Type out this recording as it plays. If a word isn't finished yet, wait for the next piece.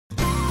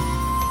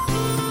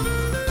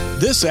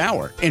This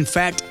hour, in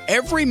fact,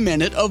 every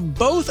minute of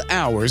both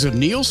hours of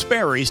Neil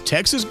Sperry's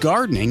Texas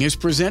Gardening is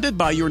presented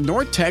by your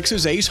North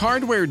Texas Ace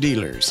Hardware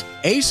dealers.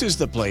 Ace is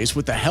the place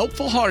with the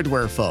helpful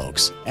hardware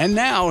folks. And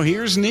now,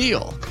 here's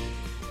Neil.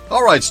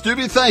 All right,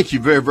 Stubby, thank you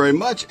very, very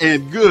much,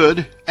 and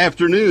good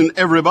afternoon,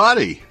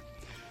 everybody.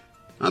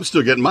 I'm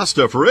still getting my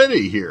stuff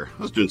ready here.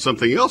 I was doing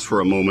something else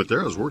for a moment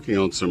there. I was working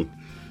on some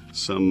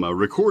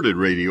recorded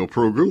radio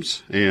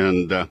programs,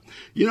 and,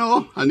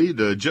 I need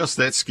to adjust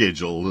that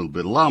schedule a little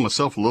bit, allow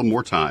myself a little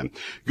more time.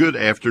 Good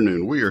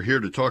afternoon. We are here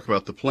to talk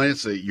about the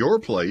plants at your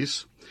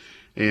place,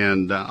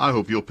 and I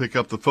hope you'll pick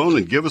up the phone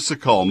and give us a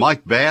call.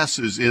 Mike Bass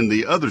is in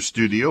the other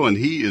studio, and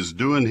he is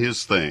doing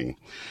his thing.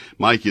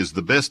 Mike is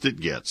the best it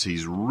gets.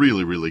 He's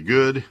really, really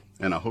good,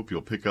 and I hope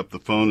you'll pick up the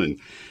phone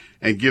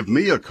and give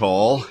me a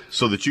call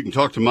so that you can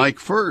talk to Mike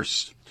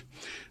first.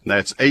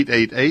 That's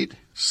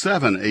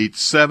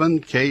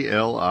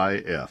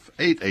 888-787-KLIF,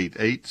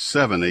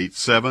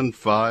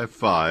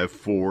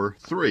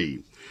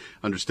 888-787-5543.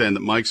 Understand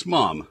that Mike's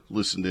mom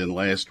listened in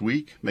last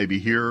week, maybe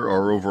here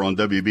or over on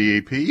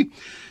WBAP,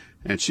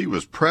 and she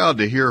was proud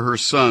to hear her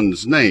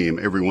son's name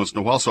every once in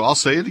a while, so I'll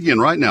say it again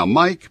right now,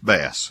 Mike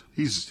Bass.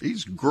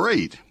 He's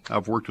great.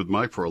 I've worked with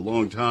Mike for a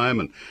long time,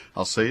 and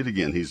I'll say it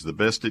again, he's the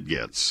best it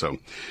gets. So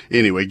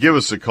anyway, give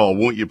us a call,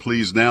 won't you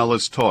please? Now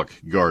let's talk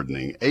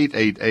gardening,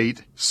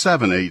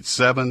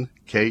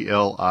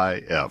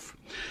 888-787-KLIF.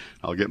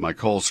 I'll get my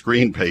call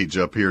screen page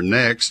up here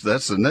next.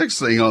 That's the next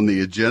thing on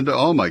the agenda.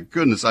 Oh, my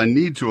goodness, I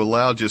need to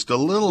allow just a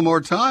little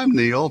more time,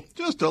 Neil,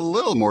 just a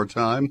little more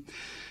time,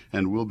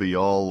 and we'll be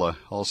all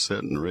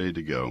set and ready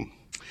to go.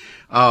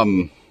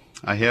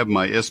 I have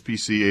my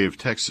SPCA of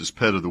Texas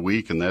Pet of the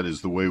Week, and that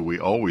is the way we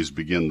always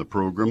begin the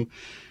program.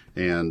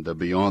 And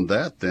beyond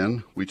that,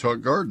 then, we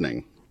talk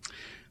gardening.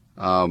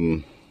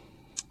 So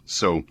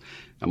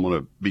I'm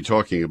going to be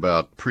talking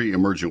about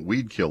pre-emergent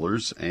weed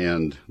killers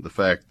and the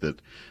fact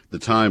that the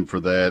time for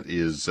that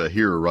is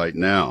here right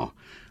now,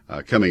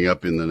 coming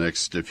up in the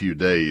next few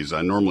days.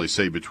 I normally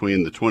say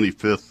between the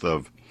 25th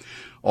of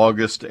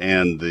August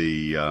and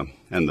the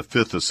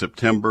 5th of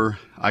September.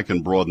 I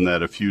can broaden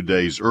that a few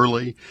days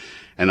early,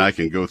 and I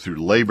can go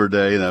through Labor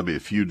Day. That'll be a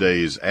few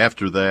days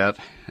after that,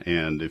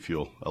 and if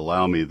you'll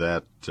allow me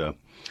that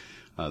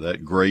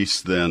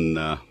grace, then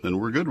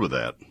we're good with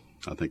that.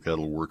 I think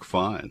that'll work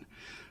fine.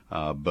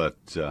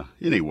 But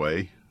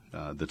anyway,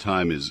 the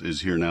time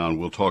is here now, and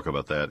we'll talk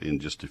about that in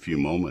just a few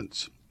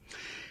moments.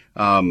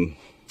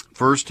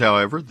 First,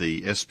 however,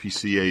 the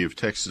SPCA of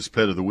Texas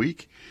Pet of the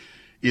Week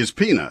is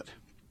Peanut.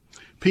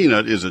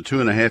 Peanut is a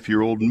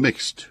 2.5-year-old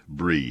mixed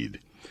breed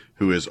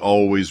who is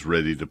always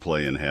ready to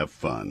play and have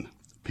fun.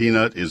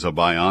 Peanut is a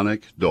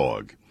bionic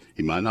dog.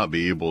 He might not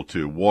be able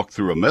to walk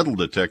through a metal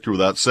detector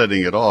without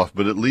setting it off,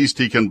 but at least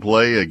he can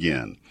play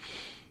again.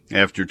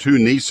 After 2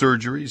 knee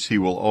surgeries, he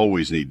will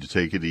always need to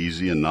take it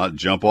easy and not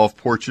jump off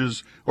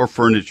porches or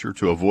furniture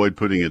to avoid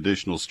putting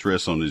additional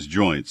stress on his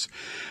joints.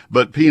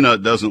 But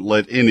Peanut doesn't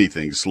let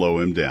anything slow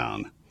him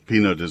down.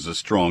 Peanut is a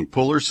strong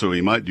puller, so he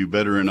might do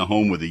better in a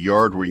home with a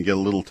yard where he can get a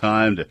little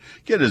time to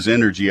get his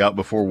energy out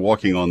before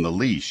walking on the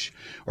leash,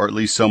 or at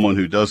least someone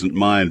who doesn't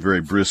mind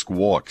very brisk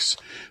walks.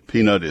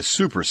 Peanut is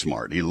super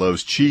smart. He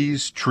loves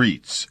cheese,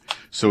 treats.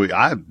 So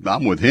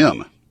I'm with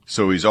him.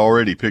 So he's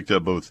already picked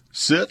up both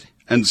sit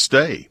and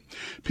stay.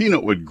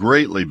 Peanut would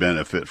greatly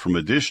benefit from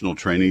additional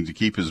training to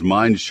keep his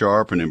mind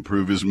sharp and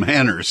improve his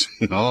manners.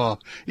 He can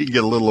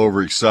get a little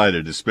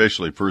overexcited,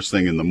 especially first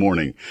thing in the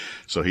morning.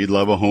 So he'd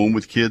love a home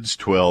with kids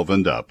 12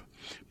 and up.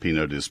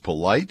 Peanut is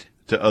polite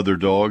to other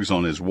dogs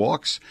on his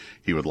walks.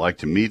 He would like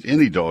to meet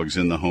any dogs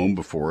in the home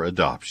before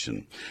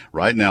adoption.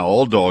 Right now,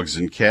 all dogs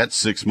and cats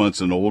 6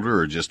 months and older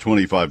are just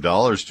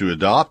 $25 to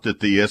adopt at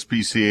the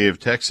SPCA of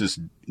Texas,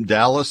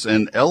 Dallas,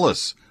 and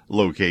Ellis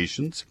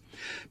locations.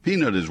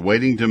 Peanut is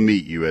waiting to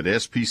meet you at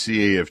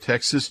SPCA of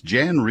Texas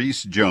Jan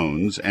Reese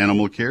Jones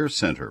Animal Care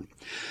Center.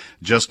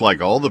 Just like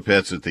all the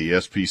pets at the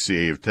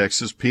SPCA of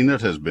Texas,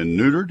 Peanut has been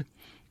neutered,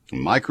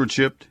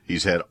 microchipped,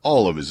 he's had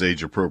all of his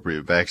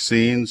age-appropriate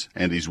vaccines,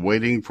 and he's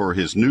waiting for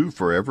his new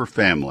forever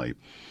family.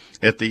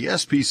 At the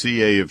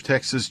SPCA of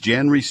Texas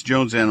Jan Reese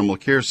Jones Animal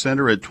Care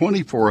Center at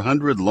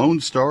 2400 Lone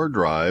Star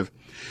Drive.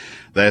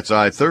 That's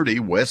I-30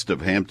 west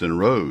of Hampton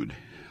Road.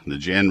 The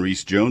Jan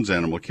Reese Jones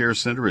Animal Care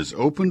Center is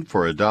open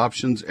for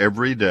adoptions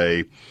every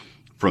day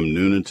from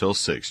noon until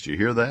 6. Do you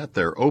hear that?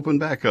 They're open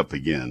back up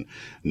again,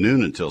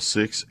 noon until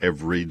 6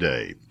 every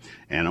day.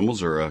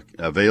 Animals are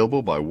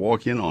available by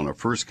walk-in on a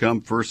first-come,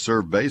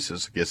 first-served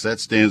basis. I guess that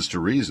stands to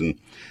reason.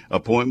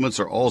 Appointments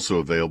are also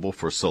available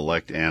for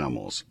select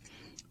animals.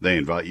 They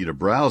invite you to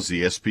browse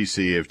the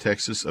SPCA of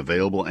Texas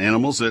available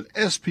animals at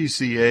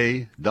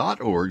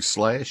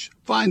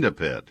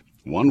spca.org/findapet.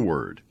 One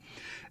word.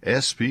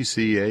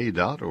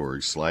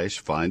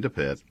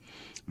 spca.org/findapet.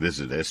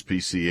 Visit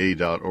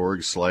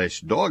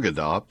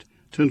spca.org/dogadopt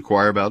to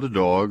inquire about a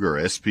dog, or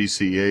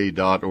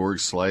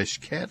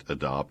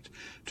spca.org/catadopt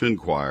to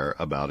inquire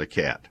about a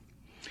cat.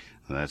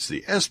 That's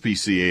the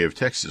SPCA of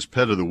Texas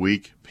Pet of the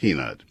Week,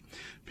 Peanut.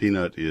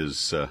 Peanut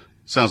is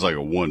sounds like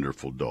a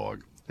wonderful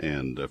dog.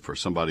 And for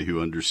somebody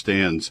who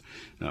understands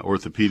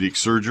orthopedic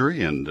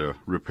surgery and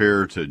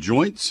repair to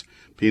joints,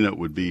 Peanut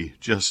would be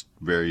just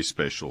very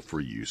special for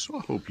you. So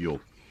I hope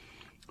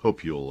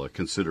you'll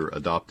consider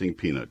adopting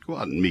Peanut. Go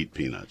out and meet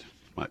Peanut.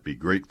 Might be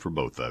great for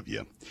both of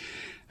you.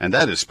 And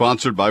that is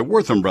sponsored by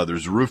Wortham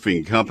Brothers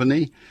Roofing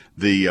Company,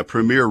 the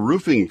premier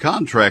roofing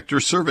contractor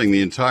serving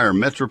the entire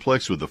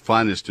Metroplex with the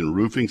finest in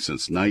roofing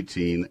since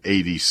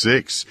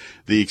 1986.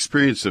 The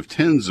experience of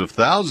tens of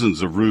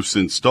thousands of roofs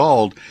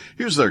installed.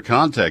 Here's their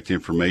contact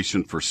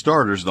information for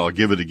starters, and I'll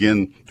give it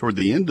again toward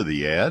the end of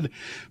the ad.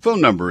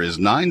 Phone number is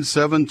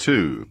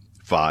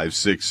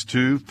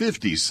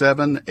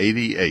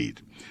 972-562-5788.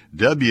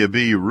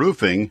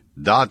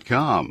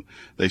 WBRoofing.com.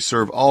 They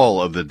serve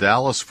all of the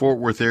Dallas-Fort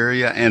Worth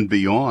area and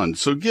beyond,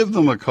 so give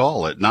them a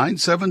call at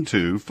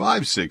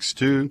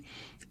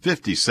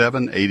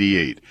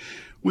 972-562-5788.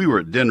 We were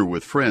at dinner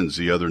with friends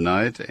the other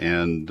night,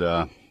 and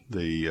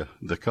the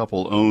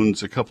couple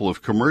owns a couple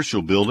of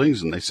commercial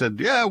buildings, and they said,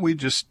 yeah, we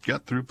just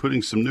got through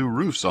putting some new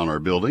roofs on our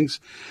buildings.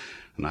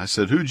 And I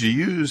said, who'd you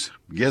use?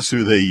 Guess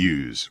who they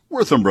use?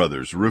 Wortham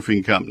Brothers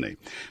Roofing Company.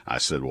 I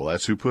said, well,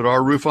 that's who put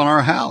our roof on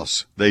our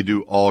house. They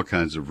do all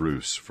kinds of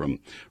roofs, from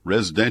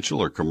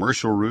residential or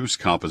commercial roofs,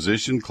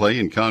 composition, clay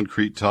and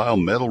concrete tile,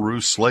 metal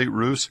roofs, slate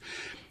roofs.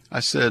 I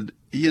said,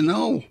 you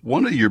know,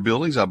 one of your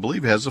buildings, I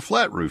believe, has a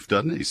flat roof,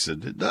 doesn't it? He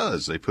said, it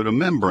does. They put a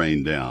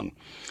membrane down.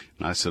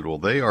 And I said, well,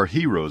 they are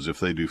heroes if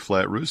they do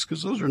flat roofs,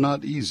 because those are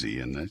not easy.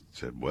 And they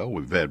said, well,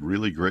 we've had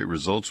really great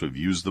results. We've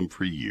used them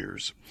for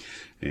years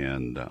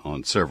and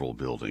on several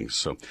buildings.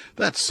 So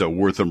that's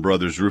Wortham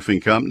Brothers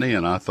Roofing Company.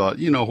 And I thought,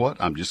 you know what?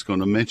 I'm just going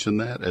to mention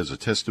that as a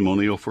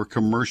testimonial for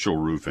commercial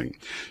roofing.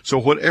 So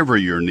whatever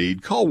your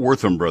need, call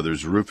Wortham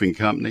Brothers Roofing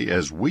Company,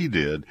 as we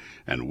did,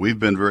 and we've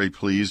been very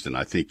pleased, and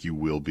I think you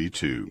will be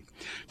too.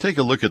 Take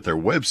a look at their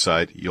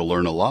website. You'll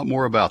learn a lot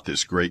more about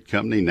this great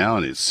company now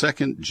in its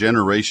second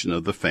generation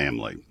of the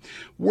family.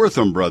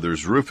 Wortham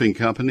Brothers Roofing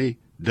Company,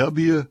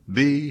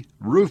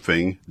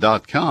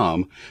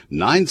 WBRoofing.com,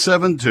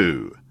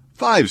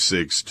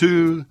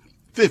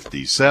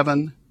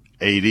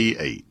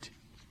 972-562-5788.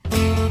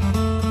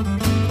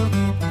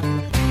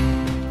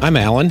 I'm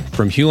Alan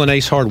from Hewlin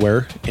Ace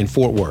Hardware in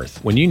Fort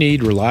Worth. When you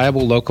need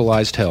reliable,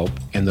 localized help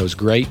and those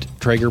great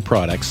Traeger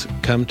products,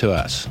 come to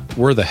us.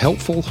 We're the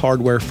helpful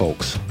hardware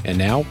folks. And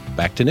now,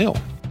 back to Neil.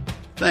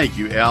 Thank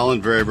you, Alan,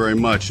 very, very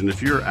much. And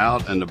if you're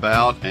out and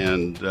about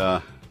and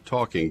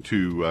talking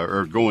to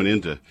or going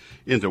into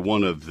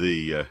one of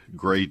the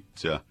great,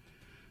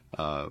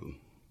 I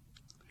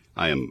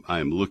am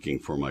looking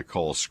for my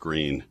call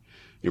screen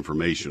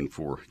information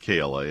for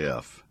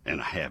KLAF,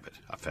 and I have it.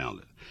 I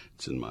found it.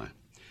 It's in my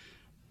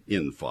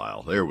in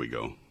file. There we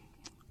go.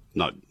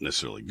 Not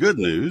necessarily good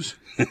news.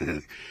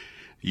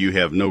 You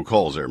have no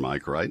calls there,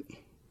 Mike, right?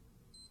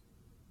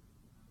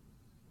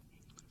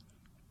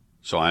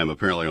 So I am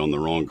apparently on the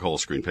wrong call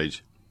screen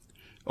page.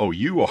 Oh,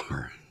 you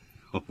are?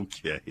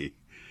 Okay.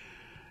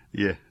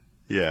 Yeah,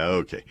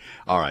 okay.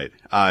 All right.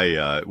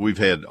 We've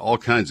had all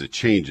kinds of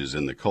changes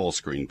in the call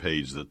screen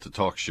page that the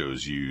talk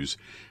shows use,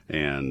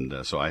 and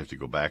so I have to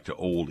go back to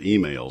old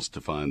emails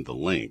to find the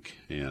link.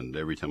 And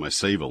every time I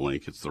save a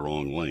link, it's the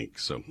wrong link.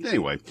 So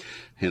anyway,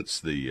 hence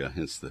the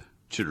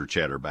chitter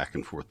chatter back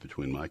and forth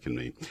between Mike and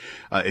me.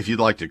 If you'd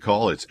like to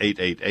call, it's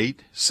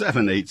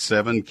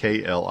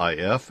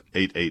 888-787-KLIF,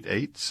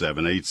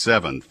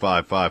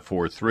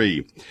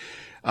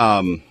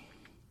 888-787-5543.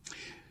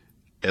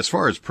 As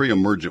far as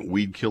pre-emergent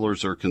weed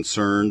killers are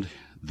concerned,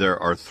 there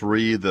are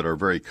three that are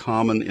very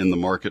common in the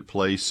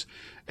marketplace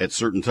at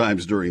certain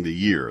times during the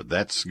year.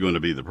 That's going to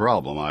be the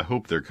problem. I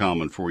hope they're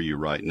common for you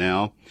right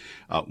now.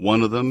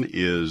 One of them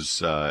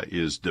is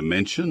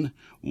Dimension,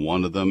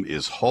 one of them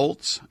is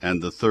Holtz,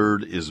 and the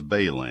third is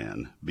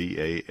Balan,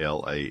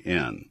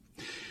 B-A-L-A-N.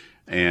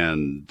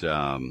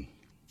 And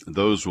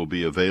those will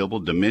be available.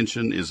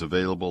 Dimension is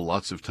available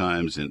lots of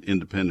times in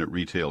independent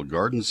retail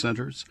garden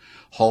centers.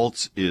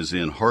 Holtz is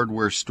in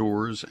hardware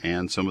stores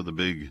and some of the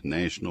big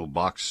national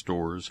box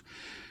stores.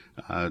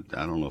 I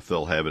don't know if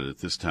they'll have it at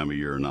this time of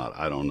year or not.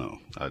 I don't know.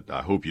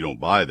 I hope you don't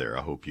buy there.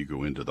 I hope you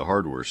go into the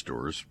hardware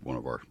stores.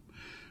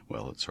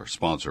 It's our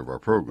sponsor of our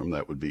program.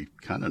 That would be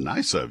kind of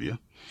nice of you.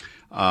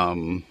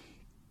 And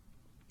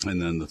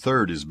then the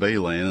third is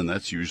Balan, and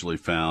that's usually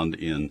found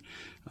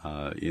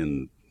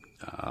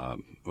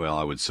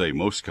I would say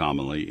most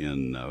commonly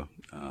in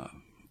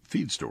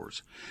feed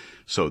stores.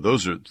 So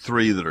those are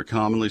three that are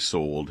commonly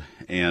sold,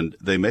 and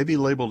they may be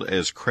labeled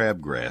as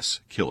crabgrass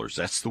killers.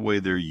 That's the way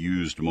they're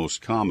used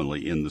most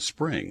commonly in the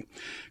spring.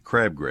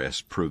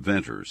 Crabgrass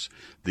preventers.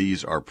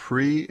 These are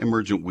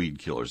pre-emergent weed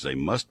killers. They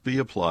must be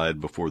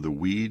applied before the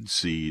weed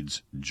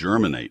seeds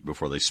germinate,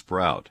 before they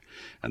sprout.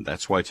 And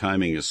that's why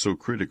timing is so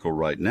critical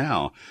right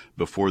now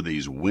before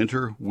these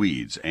winter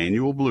weeds,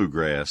 annual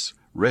bluegrass,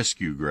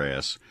 rescue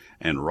grass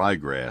and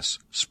ryegrass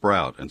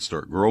sprout and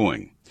start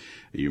growing.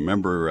 You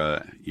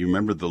remember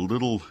the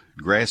little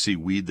grassy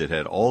weed that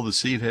had all the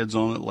seed heads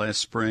on it last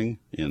spring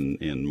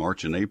in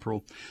March and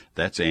April?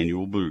 That's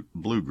annual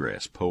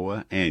bluegrass,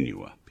 Poa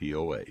annua,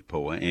 P-O-A,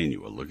 Poa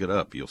annua. Look it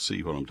up. You'll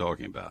see what I'm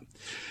talking about.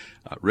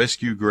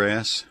 Rescue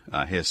grass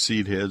has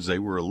seed heads. They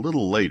were a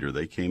little later.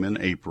 They came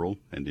in April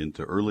and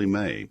into early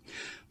May.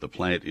 The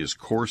plant is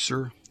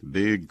coarser,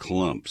 big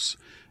clumps,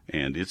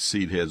 and its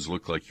seed heads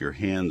look like your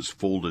hands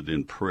folded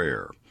in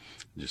prayer,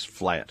 just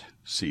flat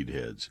seed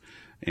heads.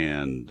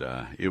 And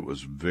it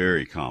was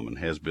very common,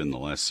 has been the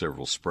last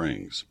several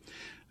springs.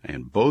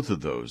 And both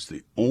of those,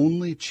 the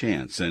only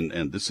chance,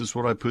 and this is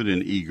what I put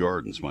in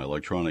eGardens, my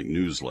electronic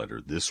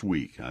newsletter this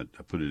week. I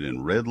put it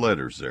in red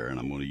letters there, and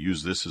I'm going to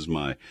use this as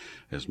my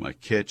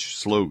catch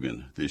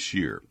slogan this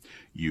year.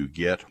 You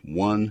get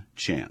one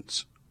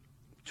chance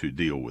to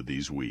deal with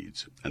these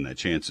weeds, and that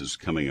chance is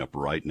coming up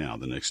right now,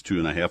 the next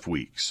 2.5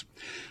 weeks.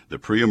 The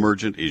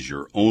pre-emergent is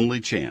your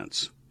only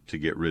chance to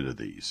get rid of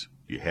these.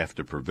 You have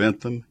to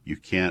prevent them. You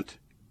can't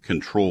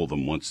control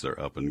them once they're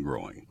up and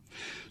growing.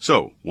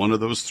 So one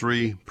of those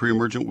 3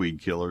 pre-emergent weed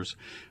killers,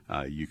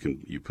 you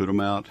put them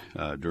out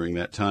during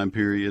that time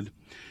period.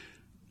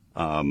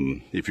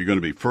 If you're going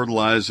to be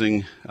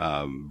fertilizing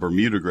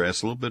Bermuda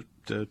grass, a little bit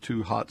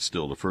too hot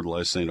still to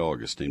fertilize St.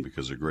 Augustine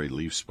because of gray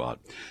leaf spot.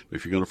 But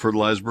if you're going to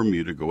fertilize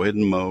Bermuda, go ahead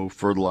and mow,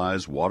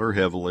 fertilize, water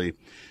heavily,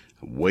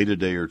 wait a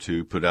day or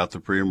two, put out the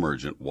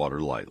pre-emergent, water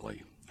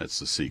lightly. That's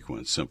the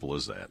sequence, simple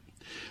as that.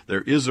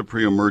 There is a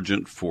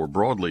pre-emergent for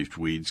broadleaf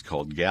weeds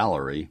called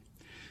Gallery.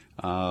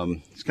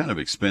 It's kind of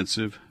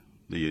expensive.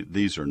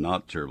 These are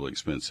not terribly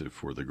expensive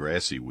for the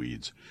grassy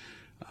weeds.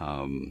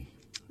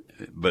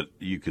 But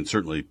you can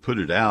certainly put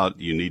it out.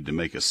 You need to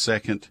make a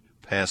second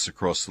pass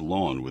across the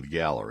lawn with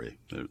Gallery.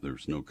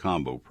 There's no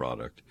combo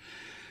product.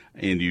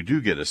 And you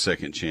do get a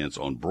second chance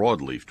on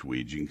broadleaf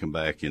weeds. You can come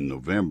back in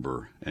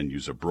November and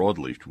use a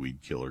broadleaf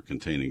weed killer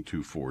containing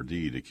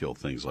 2,4-D to kill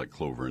things like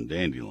clover and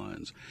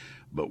dandelions.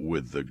 But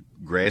with the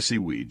grassy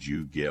weeds,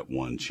 you get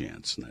one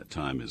chance, and that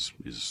time is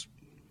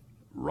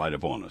right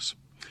upon us.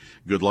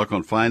 Good luck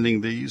on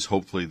finding these.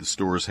 Hopefully the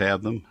stores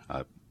have them.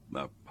 I've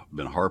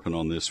been harping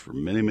on this for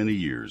many, many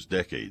years,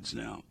 decades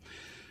now.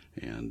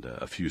 And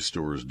a few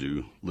stores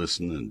do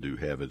listen and do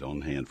have it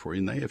on hand for you,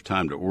 and they have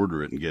time to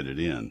order it and get it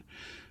in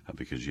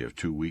because you have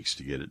 2 weeks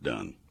to get it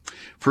done.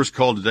 First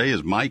call today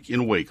is Mike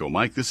in Waco.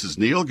 Mike, this is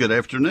Neil. Good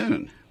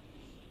afternoon.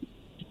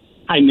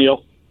 Hi,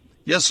 Neil.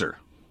 Yes, sir.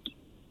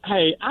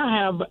 Hey, I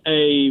have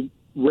a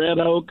red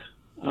oak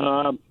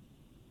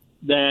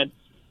that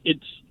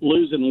it's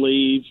losing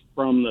leaves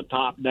from the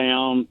top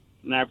down,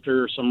 and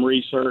after some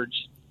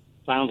research,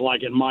 sounds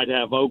like it might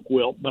have oak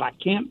wilt, but I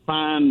can't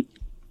find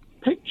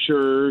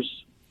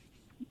pictures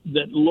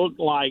that look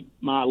like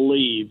my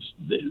leaves.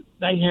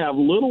 They have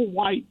little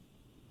white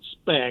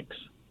specks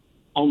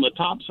on the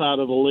top side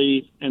of the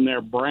leaf, and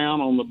they're brown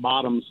on the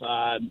bottom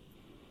side,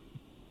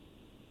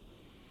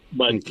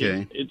 but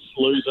okay. It's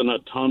losing a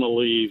ton of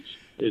leaves.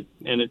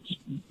 And it's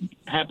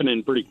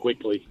happening pretty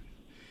quickly.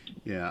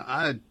 Yeah,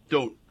 I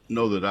don't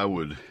know that I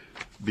would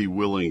be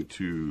willing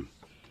to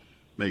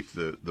make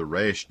the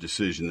rash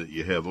decision that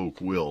you have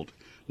oak wilt,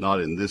 not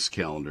in this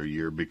calendar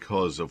year,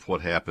 because of what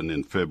happened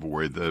in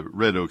February. The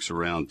red oaks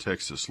around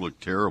Texas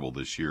look terrible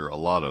this year, a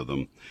lot of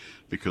them,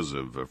 because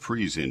of a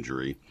freeze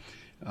injury.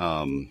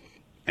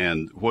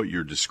 And what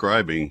you're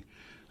describing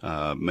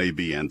may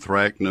be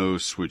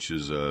anthracnose, which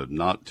is a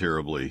not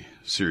terribly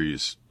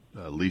serious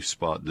leaf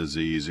spot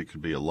disease. It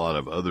could be a lot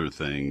of other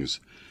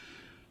things.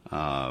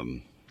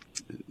 Oak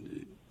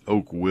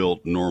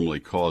wilt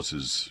normally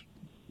causes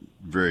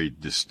very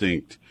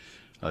distinct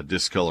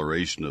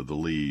discoloration of the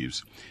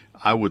leaves.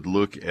 I would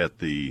look at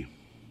I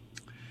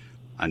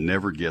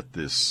never get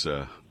this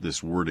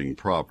wording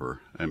proper,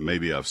 and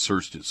maybe I've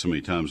searched it so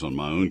many times on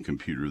my own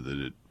computer that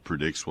it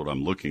predicts what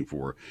I'm looking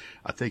for.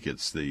 I think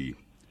it's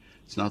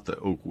not the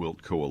Oak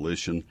Wilt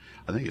Coalition.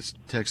 I think it's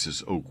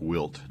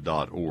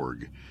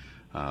texasoakwilt.org.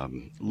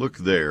 Look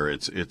there.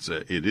 It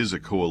is a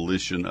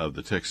coalition of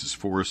the Texas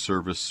Forest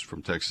Service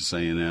from Texas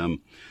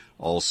A&M,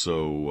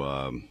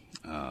 also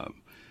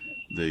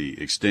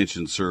the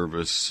Extension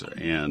Service,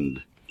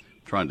 and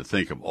trying to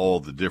think of all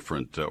the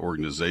different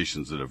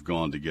organizations that have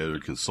gone together.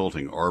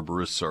 Consulting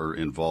arborists are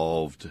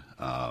involved.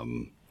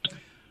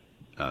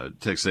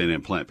 Texas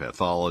A&M Plant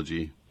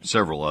Pathology,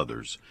 several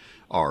others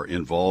are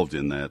involved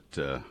in that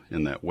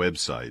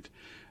website.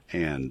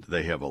 And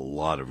they have a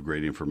lot of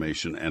great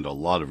information and a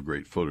lot of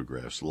great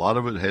photographs. A lot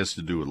of it has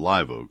to do with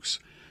live oaks,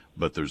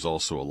 but there's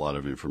also a lot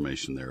of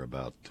information there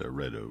about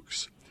red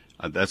oaks.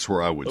 That's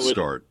where I would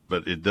start,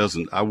 but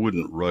I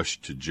wouldn't rush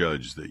to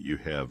judge that you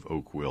have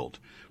oak wilt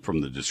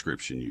from the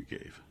description you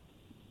gave.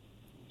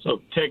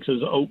 So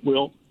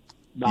texasoakwilt.org.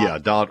 Yeah,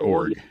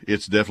 .org.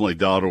 It's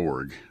definitely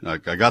 .org. I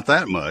got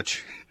that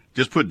much.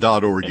 Just put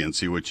 .org in,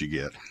 see what you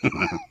get.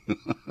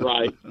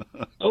 Right.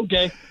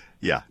 Okay.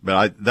 Yeah,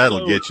 but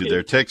that'll get you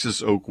there,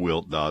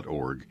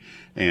 texasoakwilt.org.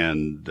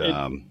 And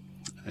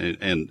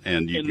And you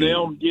and can,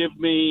 they'll give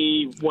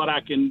me what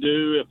I can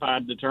do if I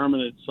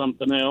determine it's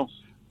something else.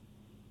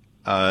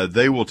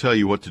 They will tell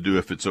you what to do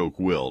if it's oak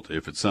wilt.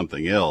 If it's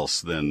something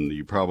else, then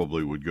you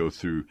probably would go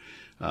through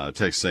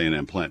Texas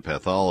A&M Plant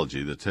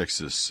Pathology, the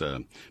Texas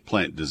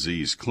Plant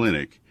Disease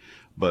Clinic.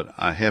 But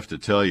I have to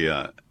tell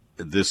you,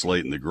 this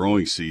late in the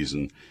growing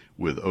season,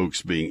 with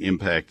oaks being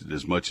impacted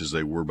as much as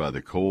they were by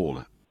the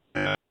cold,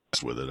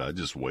 with it, I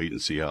just wait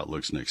and see how it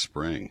looks next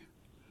spring.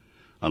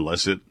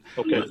 Unless it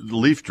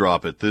leaf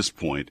drop at this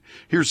point.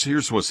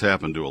 Here's what's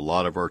happened to a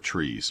lot of our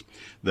trees.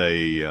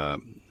 They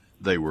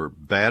were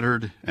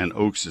battered, and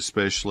oaks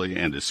especially,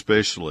 and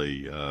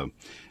especially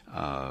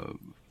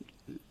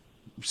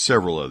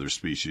several other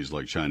species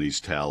like Chinese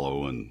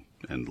tallow and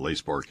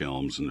lacebark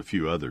elms and a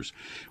few others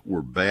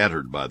were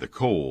battered by the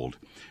cold.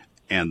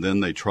 And then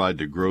they tried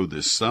to grow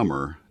this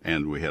summer,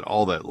 and we had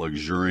all that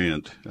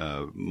luxuriant,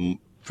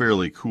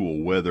 fairly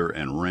cool weather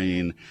and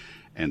rain,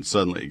 and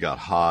suddenly it got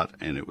hot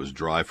and it was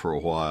dry for a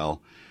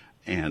while,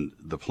 and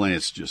the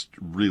plants just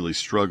really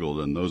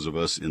struggled. And those of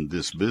us in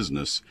this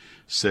business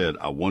said,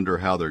 I wonder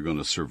how they're going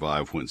to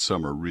survive when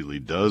summer really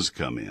does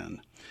come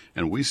in.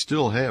 And we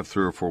still have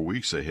 3 or 4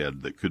 weeks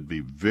ahead that could be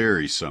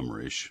very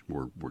summerish.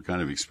 We're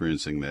kind of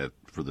experiencing that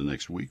for the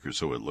next week or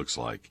so, it looks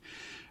like.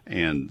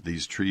 And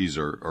these trees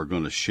are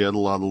going to shed a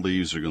lot of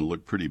leaves. They're going to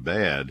look pretty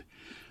bad.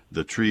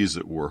 The trees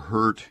that were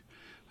hurt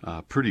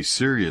pretty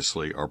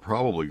seriously are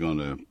probably going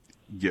to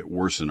get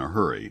worse in a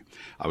hurry.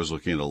 I was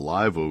looking at a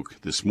live oak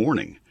this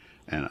morning,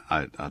 and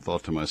I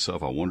thought to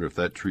myself, I wonder if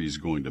that tree is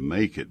going to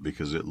make it,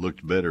 because it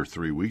looked better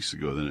 3 weeks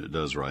ago than it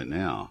does right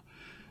now.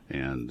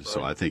 And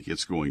so I think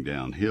it's going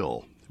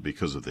downhill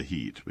because of the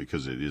heat,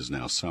 because it is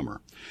now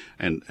summer.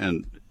 And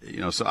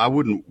so I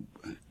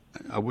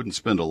wouldn't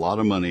spend a lot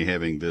of money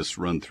having this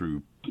run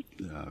through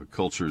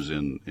cultures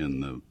in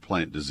the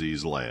plant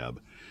disease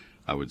lab.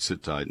 I would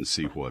sit tight and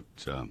see what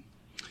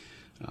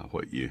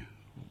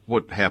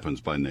happens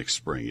by next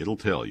spring. It'll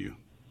tell you.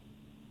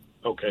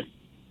 Okay.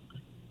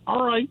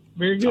 All right.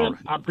 Very good. All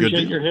right. I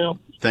appreciate your help.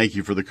 Thank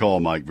you for the call,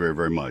 Mike, very,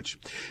 very much.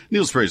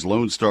 Neil Sperry's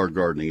Lone Star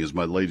Gardening is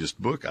my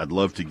latest book. I'd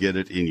love to get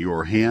it in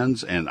your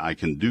hands, and I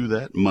can do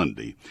that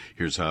Monday.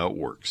 Here's how it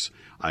works.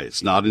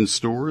 It's not in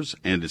stores,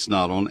 and it's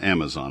not on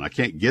Amazon. I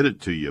can't get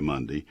it to you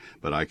Monday,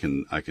 but I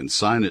can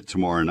sign it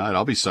tomorrow night.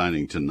 I'll be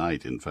signing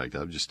tonight, in fact.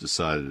 I've just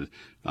decided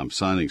I'm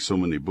signing so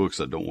many books,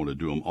 I don't want to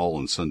do them all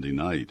on Sunday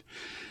night.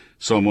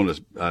 So I'm going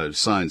to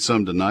sign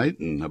some tonight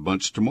and a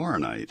bunch tomorrow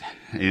night.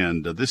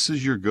 And this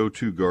is your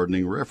go-to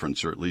gardening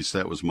reference, or at least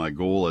that was my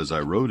goal as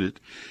I wrote it.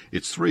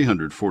 It's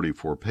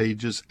 344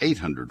 pages,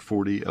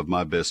 840 of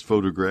my best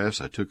photographs.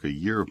 I took a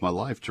year of my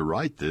life to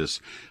write this.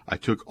 I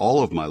took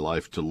all of my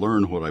life to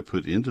learn what I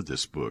put into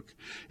this book.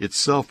 It's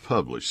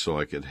self-published, so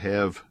I could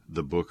have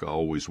the book I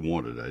always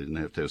wanted. I didn't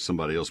have to have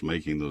somebody else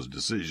making those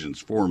decisions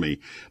for me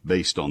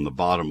based on the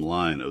bottom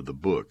line of the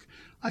book.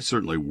 I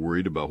certainly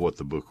worried about what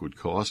the book would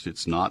cost.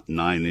 It's not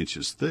 9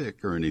 inches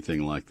thick or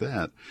anything like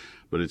that,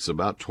 but it's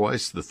about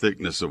twice the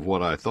thickness of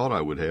what I thought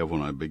I would have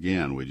when I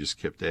began. We just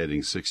kept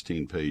adding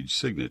 16-page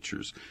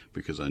signatures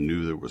because I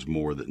knew there was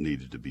more that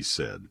needed to be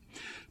said.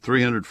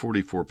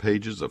 344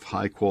 pages of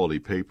high-quality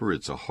paper.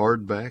 It's a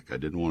hardback. I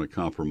didn't want to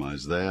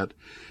compromise that.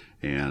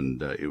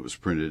 And it was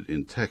printed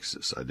in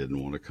Texas. I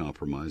didn't want to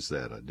compromise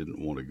that. I didn't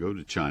want to go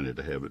to China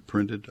to have it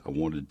printed. I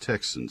wanted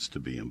Texans to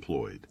be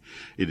employed.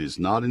 It is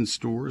not in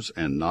stores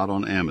and not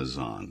on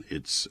Amazon.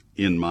 It's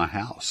in my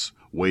house,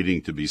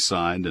 waiting to be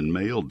signed and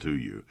mailed to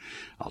you.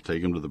 I'll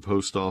take them to the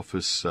post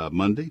office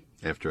Monday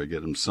after I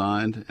get them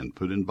signed and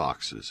put in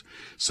boxes.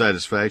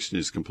 Satisfaction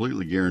is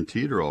completely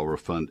guaranteed, or I'll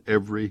refund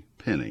every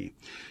penny.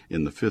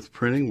 In the 5th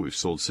printing, we've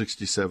sold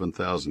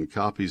 67,000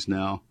 copies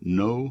now.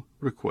 No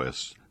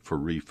requests for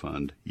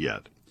refund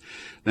yet.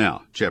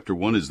 Now, Chapter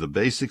 1 is the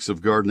basics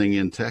of gardening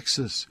in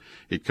Texas.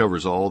 It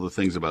covers all the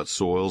things about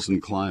soils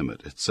and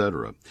climate,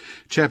 etc.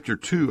 Chapter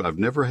 2, I've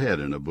never had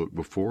in a book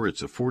before.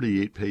 It's a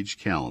 48-page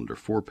calendar,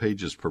 4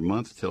 pages per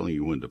month, telling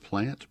you when to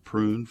plant,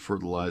 prune,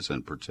 fertilize,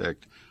 and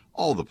protect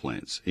all the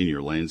plants in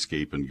your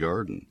landscape and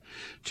garden.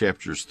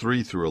 Chapters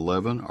 3 through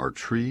 11 are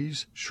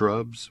trees,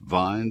 shrubs,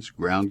 vines,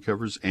 ground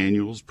covers,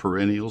 annuals,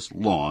 perennials,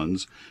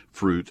 lawns,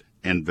 fruit,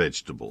 and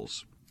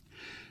vegetables.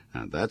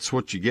 Now, that's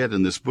what you get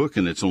in this book,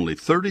 and it's only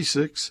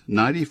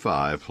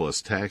 $36.95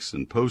 plus tax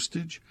and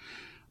postage.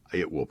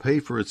 It will pay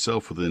for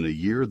itself within a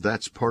year.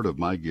 That's part of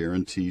my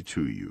guarantee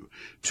to you.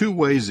 2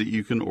 ways that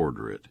you can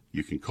order it.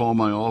 You can call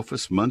my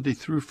office Monday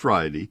through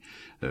Friday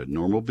at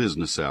normal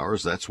business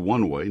hours. That's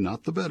one way,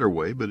 not the better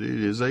way, but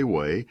it is a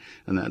way,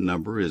 and that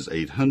number is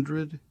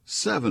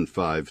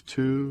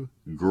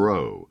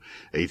 800-752-GROW.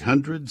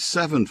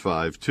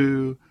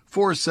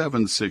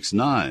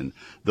 800-752-4769.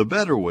 The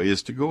better way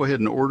is to go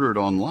ahead and order it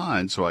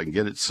online so I can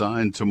get it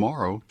signed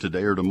tomorrow,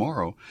 today or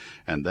tomorrow,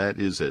 and that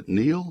is at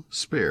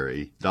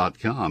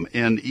neilsperry.com,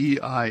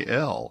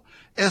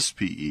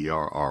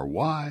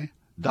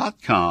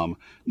 NeilSperry.com,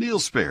 Neil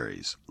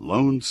Sperry's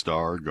Lone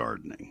Star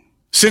Gardening.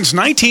 Since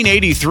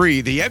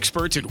 1983, the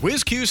experts at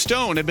WizQ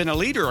Stone have been a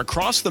leader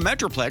across the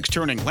Metroplex,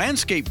 turning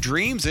landscape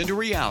dreams into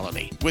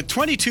reality. With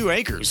 22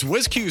 acres,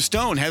 WizQ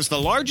Stone has the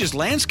largest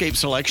landscape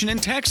selection in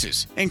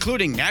Texas,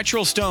 including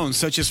natural stones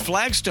such as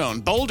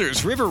flagstone,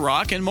 boulders, river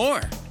rock, and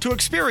more. To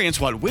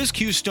experience what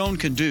WizQ Stone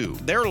can do,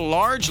 their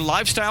large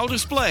lifestyle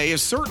display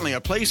is certainly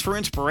a place for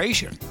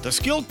inspiration. The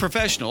skilled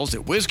professionals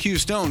at WizQ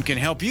Stone can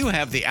help you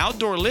have the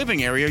outdoor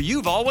living area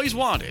you've always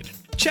wanted.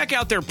 Check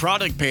out their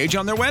product page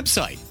on their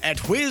website at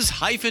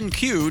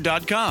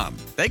whiz-q.com.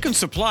 They can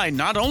supply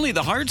not only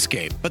the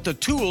hardscape, but the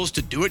tools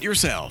to do it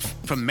yourself.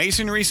 From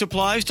masonry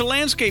supplies to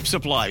landscape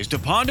supplies to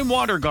pond and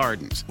water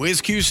gardens,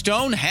 WizQ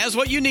Stone has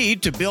what you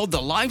need to build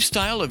the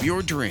lifestyle of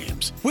your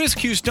dreams.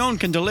 WizQ Stone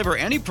can deliver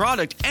any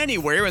product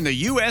anywhere in the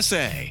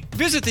USA.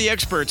 Visit the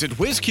experts at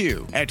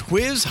WizQ at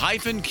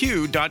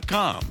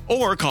whiz-q.com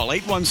or call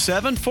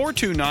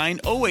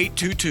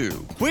 817-429-0822.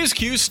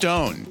 WizQ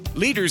Stone,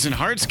 leaders in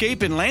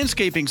hardscape and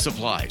landscaping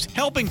supplies,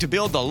 helping to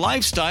build the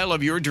lifestyle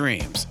of your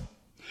dreams.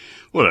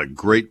 What a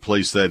great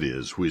place that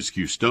is,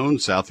 WizQ Stone,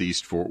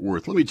 Southeast Fort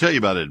Worth. Let me tell you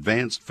about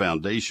Advanced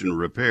Foundation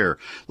Repair.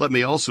 Let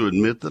me also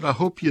admit that I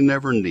hope you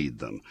never need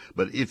them.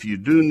 But if you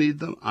do need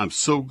them, I'm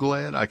so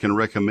glad I can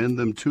recommend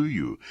them to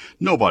you.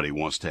 Nobody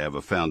wants to have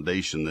a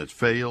foundation that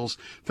fails.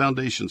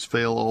 Foundations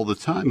fail all the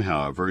time,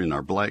 however, in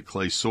our black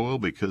clay soil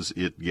because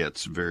it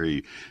gets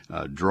very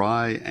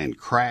dry and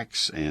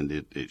cracks and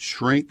it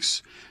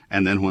shrinks.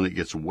 And then when it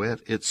gets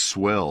wet, it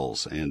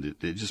swells and it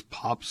just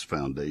pops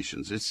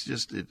foundations.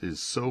 It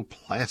is so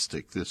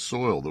plastic, this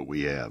soil that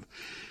we have.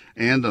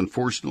 And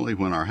unfortunately,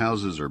 when our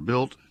houses are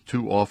built,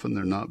 too often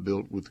they're not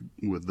built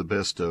with the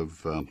best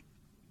of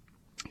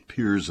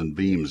piers and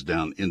beams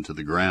down into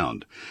the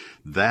ground.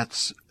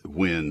 That's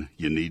when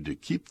you need to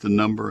keep the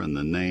number and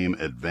the name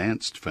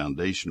Advanced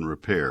Foundation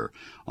Repair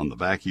on the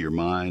back of your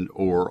mind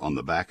or on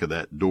the back of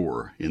that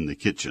door in the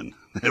kitchen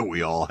that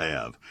we all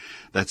have.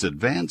 That's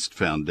Advanced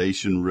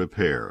Foundation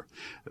Repair.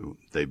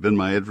 They've been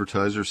my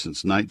advertiser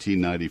since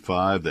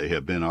 1995. They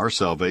have been our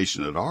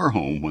salvation at our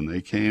home when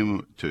they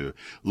came to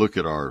look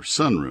at our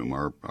sunroom,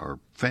 our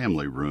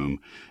family room.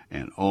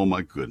 And oh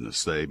my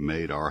goodness, they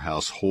made our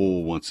house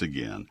whole once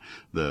again.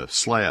 The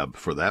slab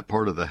for that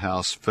part of the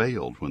house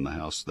failed when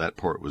that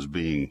part was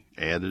being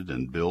added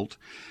and built,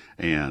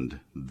 and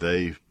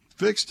they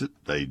fixed it.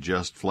 They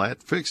just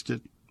flat fixed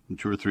it.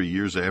 2 or 3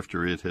 years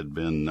after it had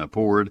been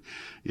poured,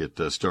 it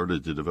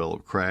started to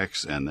develop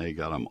cracks, and they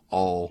got them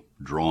all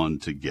drawn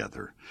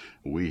together.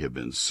 We have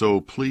been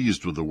so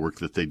pleased with the work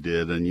that they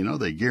did, and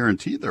they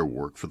guarantee their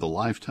work for the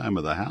lifetime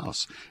of the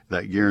house.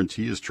 That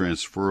guarantee is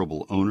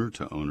transferable owner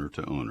to owner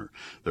to owner.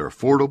 They're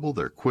affordable,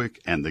 they're quick,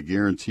 and the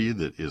guarantee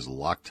that is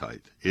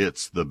Loctite.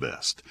 It's the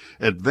best.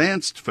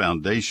 Advanced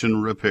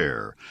Foundation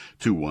Repair,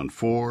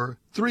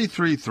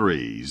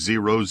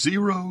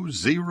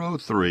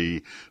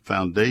 214-333-0003,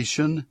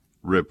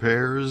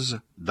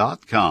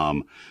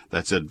 foundationrepairs.com.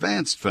 That's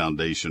Advanced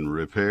Foundation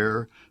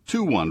Repair,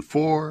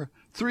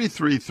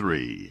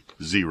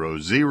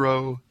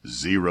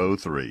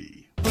 214-333-0003.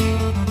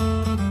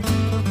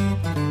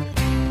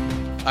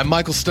 I'm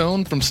Michael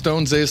Stone from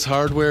Stone's Ace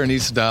Hardware in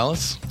East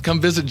Dallas. Come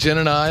visit Jen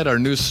and I at our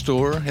new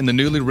store in the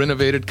newly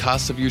renovated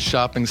Casa View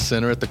Shopping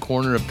Center at the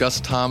corner of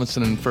Gus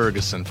Thomason and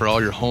Ferguson for all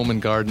your home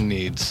and garden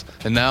needs.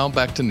 And now,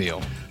 back to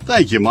Neil.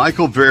 Thank you,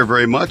 Michael, very,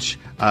 very much.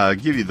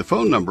 Give you the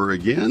phone number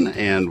again,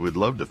 and we'd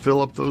love to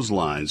fill up those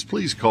lines.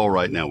 Please call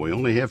right now. We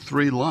only have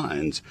 3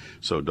 lines,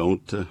 so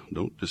don't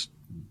just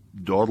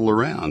dawdle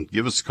around.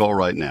 Give us a call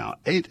right now,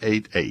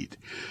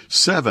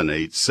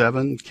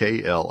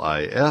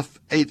 888-787-KLIF,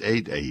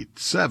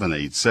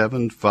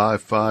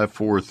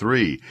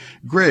 888-787-5543.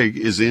 Greg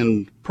is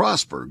in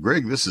Prosper.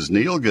 Greg, this is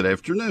Neil. Good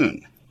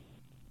afternoon.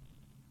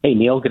 Hey,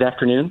 Neil, good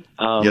afternoon.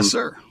 Yes,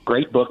 sir.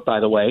 Great book, by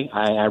the way.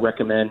 I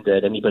recommend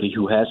that anybody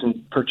who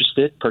hasn't purchase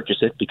it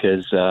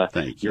because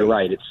you're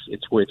right.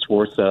 It's worth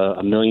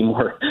 $1 million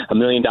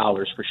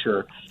for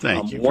sure.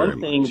 Thank you.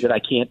 One thing that I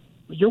can't.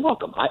 You're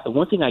welcome.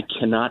 One thing I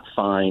cannot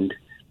find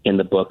in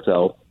the book,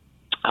 though,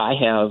 I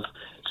have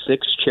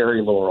 6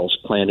 cherry laurels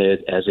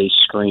planted as a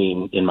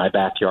screen in my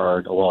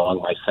backyard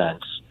along my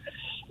fence,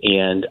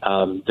 and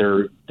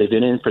they've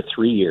been in for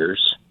 3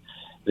 years.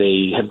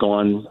 They have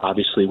gone,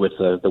 obviously, with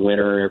the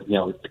winter,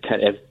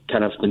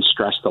 kind of been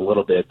stressed a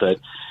little bit, but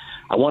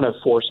I want to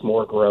force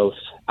more growth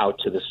out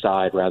to the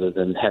side rather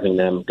than having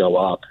them go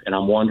up. And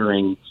I'm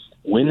wondering,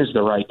 when is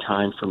the right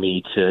time for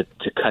me to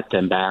cut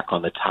them back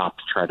on the top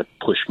to try to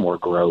push more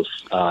growth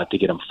to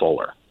get them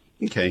fuller?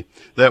 Okay.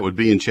 That would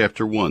be in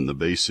Chapter 1. The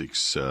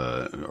basics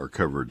are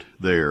covered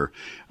there.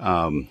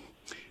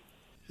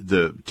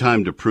 The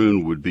time to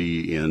prune would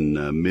be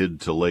in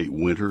mid to late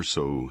winter,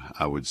 so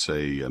I would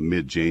say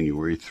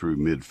mid-January through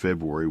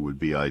mid-February would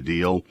be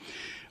ideal.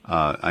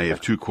 I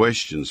have 2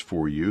 questions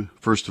for you.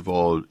 First of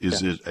all,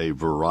 is it a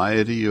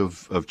variety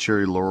of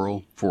cherry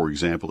laurel? For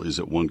example, is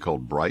it one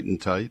called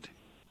Brighton-Tite?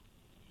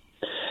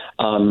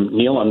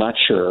 Neil, I'm not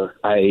sure.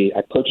 I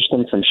purchased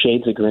them from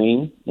Shades of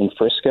Green in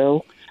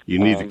Frisco. You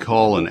need to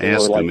call and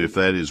ask them like, if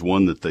that is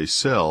one that they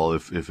sell,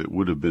 if it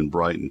would have been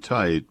Bright and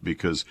Tight,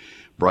 because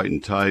Bright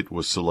and Tight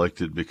was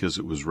selected because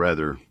it was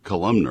rather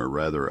columnar,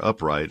 rather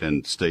upright,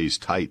 and stays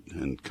tight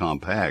and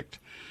compact.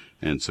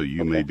 And so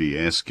you may be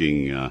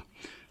asking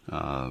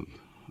the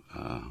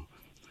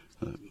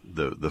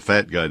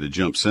fat guy to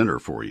jump center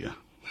for you.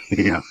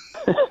 Yeah.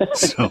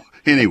 So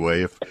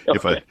anyway,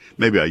 if I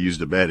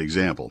used a bad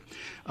example.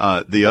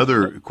 The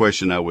other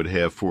question I would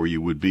have for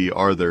you would be,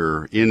 are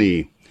there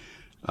any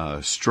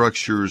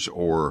structures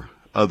or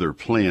other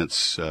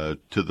plants to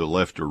the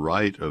left or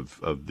right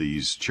of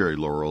these cherry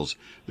laurels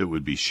that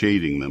would be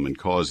shading them and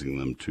causing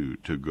them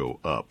to go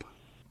up?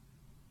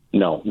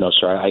 No,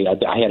 sir. I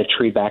had a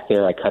tree back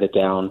there. I cut it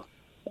down.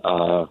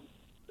 How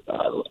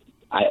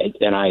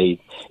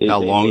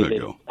long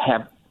ago?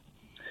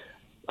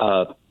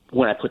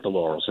 When I put the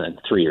laurels in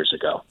 3 years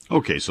ago.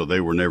 Okay, so they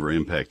were never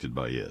impacted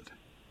by it.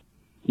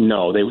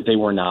 No, they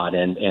were not,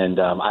 and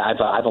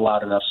I've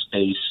allowed enough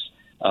space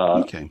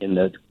in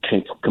the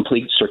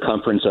complete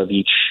circumference of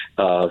each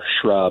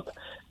shrub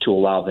to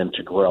allow them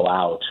to grow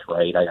out.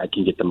 Right, I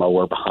can get the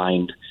mower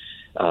behind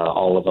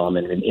all of them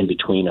and in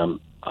between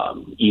them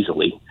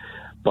easily.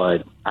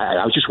 But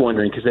I was just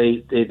wondering, because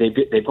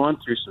they've gone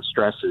through some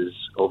stresses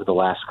over the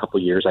last couple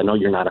of years. I know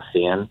you're not a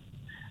fan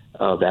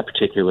of that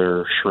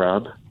particular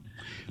shrub.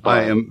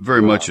 I am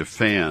very much a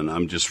fan.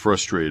 I'm just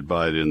frustrated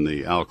by it in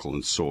the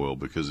alkaline soil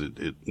because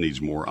it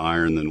needs more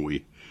iron than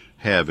we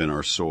have in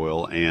our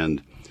soil,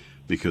 and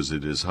because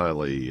it is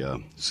highly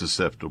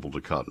susceptible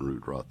to cotton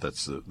root rot.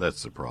 That's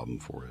the problem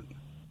for it.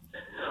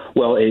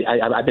 Well,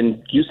 I've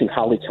been using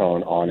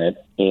Hollytone on it,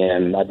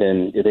 and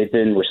they've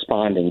been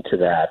responding to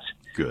that.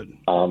 Good.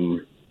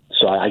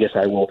 So I guess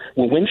I will.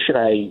 Well, when should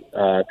I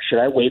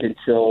wait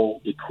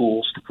until it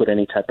cools to put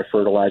any type of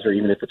fertilizer,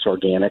 even if it's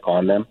organic,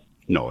 on them?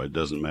 No, it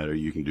doesn't matter.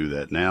 You can do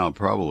that now.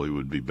 Probably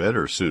would be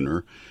better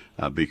sooner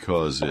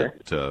because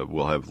it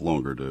will have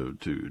longer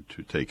to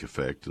take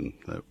effect, and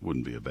that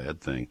wouldn't be a bad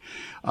thing.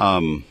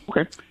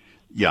 Okay.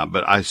 Yeah,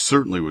 but I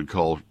certainly would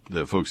call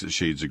the folks at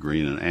Shades of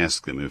Green and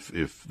ask them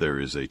if there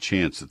is a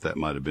chance that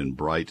might have been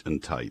Bright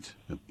and Tight,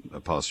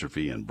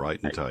 apostrophe and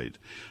Bright and Tight.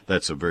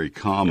 That's a very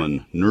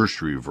common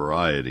nursery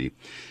variety.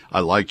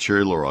 I like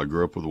cherry laurel. I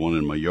grew up with one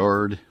in my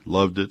yard,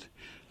 loved it.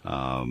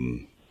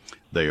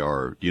 They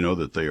are,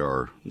 they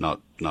are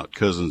not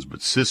cousins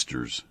but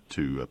sisters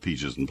to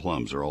peaches and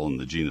plums. They're all in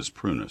the genus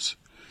Prunus.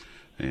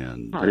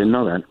 And I didn't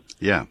know that.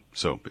 Yeah,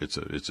 so it's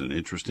an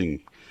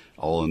interesting,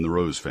 all in the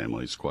rose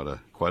family. It's quite a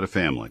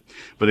family.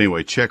 But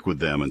anyway, check with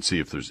them and see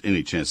if there's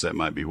any chance that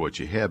might be what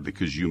you have,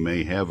 because you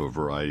may have a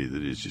variety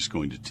that is just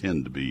going to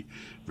tend to be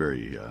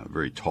very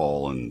very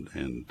tall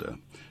and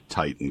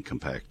tight and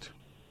compact.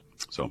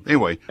 So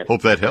anyway,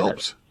 hope that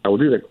helps. I will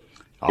do that.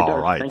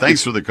 All right.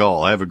 Thanks for the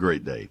call. Have a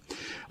great day.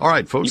 All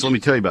right, folks, let me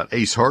tell you about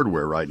Ace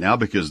Hardware right now,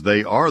 because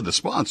they are the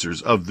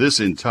sponsors of this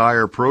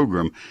entire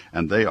program,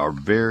 and they are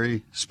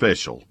very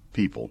special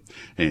people,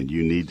 and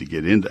you need to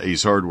get into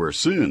Ace Hardware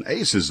soon.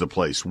 Ace is the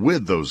place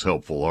with those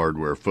helpful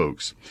hardware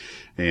folks.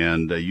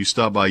 And you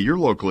stop by your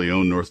locally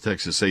owned North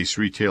Texas Ace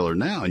retailer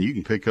now, and you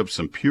can pick up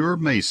some Pure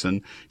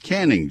Mason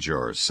canning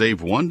jars. Save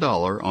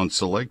 $1 on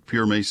select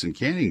Pure Mason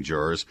canning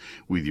jars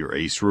with your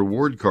Ace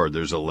reward card.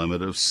 There's a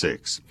limit of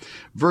 6.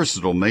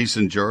 Versatile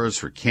Mason jars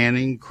for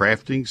canning,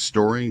 crafting,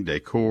 storing,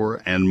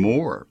 decor, and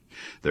more.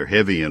 They're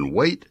heavy in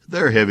weight.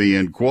 They're heavy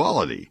in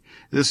quality.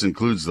 This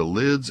includes the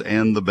lids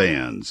and the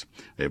bands.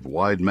 They have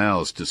wide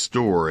mouths to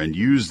store and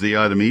use the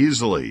item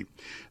easily.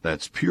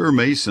 That's Pure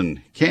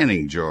Mason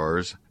canning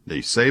jars.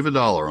 They save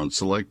 $1 on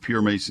select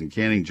Pure Mason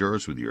canning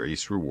jars with your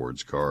Ace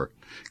Rewards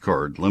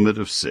card, limit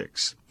of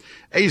 6.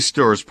 Ace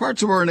stores,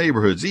 parts of our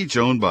neighborhoods, each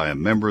owned by a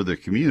member of the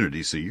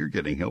community, so you're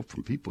getting help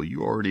from people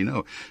you already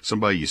know.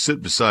 Somebody you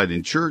sit beside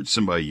in church,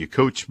 somebody you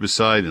coach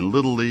beside in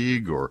Little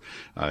League, or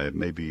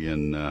maybe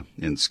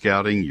in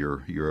scouting,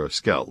 you're a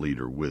scout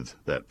leader with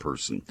that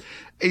person.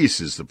 Ace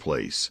is the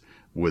place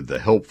with the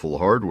helpful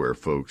hardware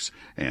folks,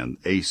 and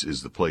Ace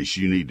is the place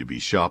you need to be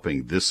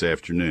shopping this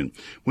afternoon.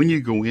 When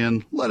you go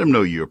in, let them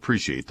know you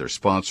appreciate their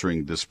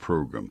sponsoring this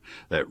program.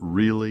 That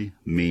really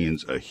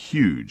means a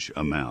huge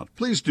amount.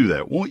 Please do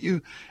that, won't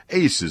you?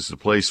 Ace is the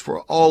place for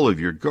all of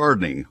your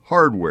gardening,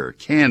 hardware,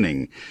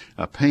 canning,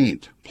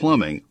 paint,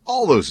 plumbing,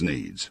 all those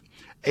needs.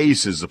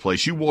 Ace is the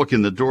place. You walk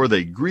in the door,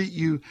 they greet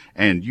you,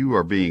 and you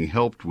are being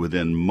helped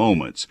within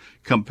moments.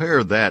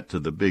 Compare that to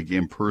the big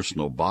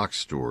impersonal box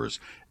stores.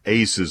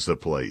 Ace is the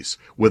place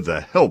with the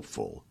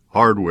helpful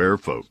hardware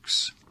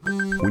folks.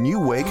 When you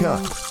wake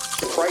up,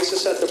 the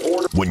crisis at the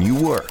border, when you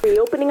work,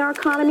 reopening our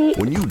economy,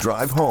 when you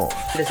drive home,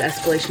 this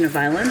escalation of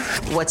violence,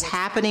 what's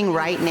happening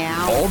right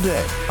now, all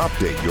day,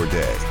 update your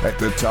day at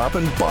the top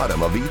and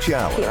bottom of each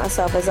hour. Keep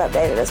myself as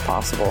updated as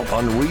possible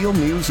on Real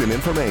News and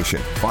Information,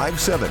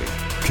 570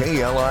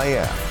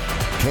 KLIF,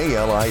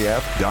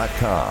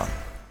 KLIF.com.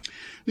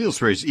 Neil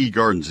Sperry's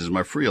eGardens is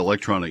my free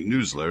electronic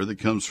newsletter that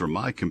comes from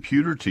my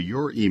computer to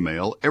your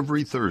email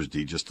every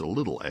Thursday, just a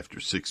little after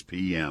 6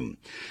 p.m.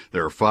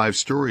 There are 5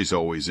 stories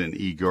always in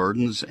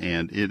eGardens,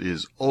 and it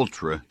is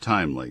ultra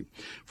timely.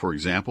 For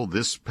example,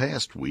 this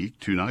past week,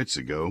 2 nights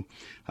ago,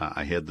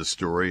 I had the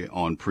story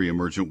on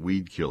pre-emergent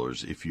weed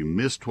killers. If you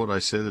missed what I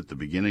said at the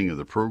beginning of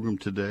the program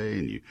today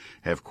and you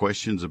have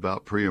questions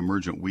about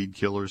pre-emergent weed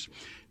killers,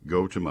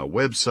 go to my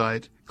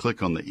website,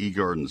 click on the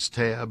eGardens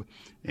tab,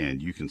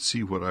 and you can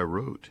see what I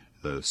wrote.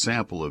 The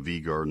sample of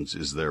eGardens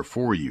is there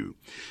for you.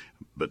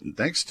 But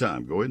next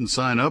time, go ahead and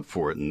sign up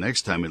for it, and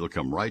next time it'll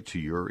come right to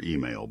your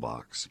email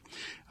box.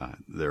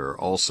 There are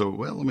also,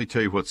 well, let me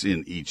tell you what's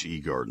in each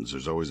eGardens.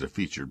 There's always a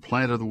featured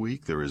plant of the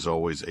week. There is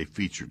always a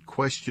featured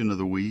question of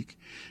the week,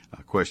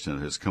 a question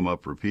that has come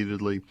up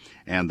repeatedly.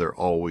 And there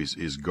always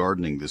is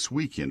Gardening This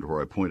Weekend, where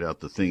I point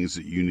out the things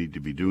that you need to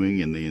be doing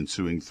in the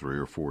ensuing 3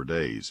 or 4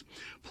 days,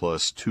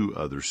 plus 2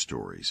 other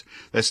stories.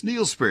 That's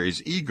Neil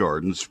Sperry's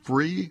eGardens,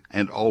 free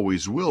and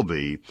always will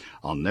be.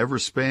 I'll never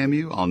spam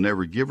you. I'll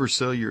never give or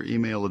sell your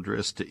email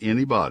address to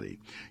anybody.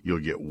 You'll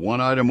get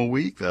 1 item a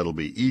week. That'll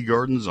be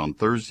eGardens on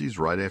Thursdays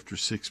right after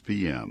 6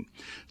 p.m.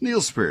 Neil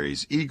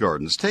Sperry's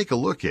eGardens. Take a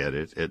look at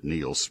it at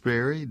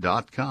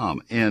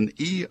neilsperry.com,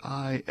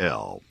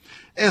 neilsperry.com.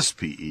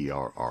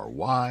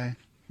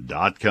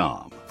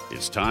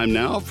 It's time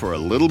now for a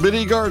little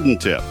bitty garden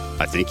tip.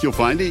 I think you'll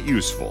find it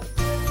useful.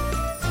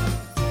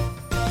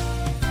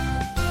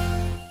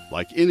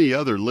 Like any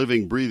other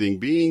living, breathing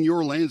being,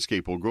 your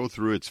landscape will go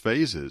through its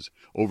phases.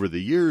 Over the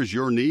years,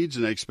 your needs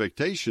and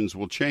expectations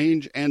will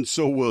change, and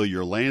so will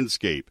your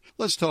landscape.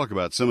 Let's talk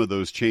about some of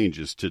those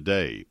changes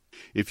today.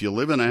 If you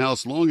live in a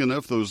house long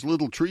enough, those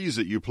little trees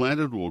that you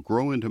planted will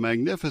grow into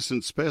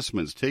magnificent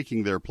specimens,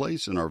 taking their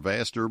place in our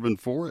vast urban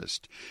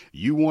forest.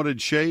 You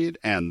wanted shade,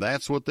 and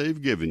that's what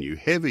they've given you.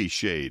 Heavy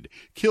shade.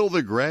 Kill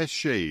the grass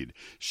shade.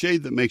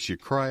 Shade that makes you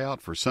cry out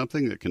for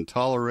something that can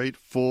tolerate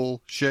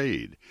full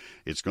shade.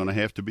 It's going to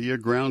have to be a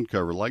ground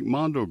cover like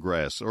mondo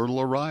grass or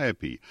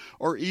liriope,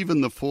 or even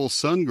the full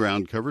sun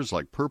ground covers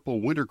like purple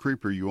winter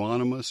creeper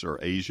euonymus or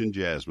Asian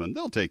jasmine.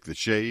 They'll take the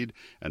shade,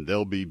 and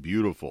they'll be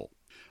beautiful.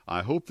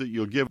 I hope that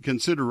you'll give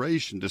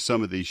consideration to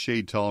some of these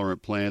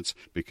shade-tolerant plants,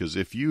 because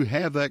if you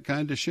have that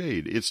kind of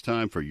shade, it's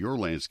time for your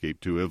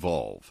landscape to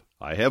evolve.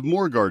 I have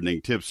more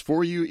gardening tips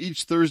for you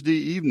each Thursday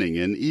evening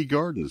in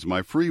eGardens,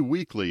 my free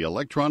weekly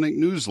electronic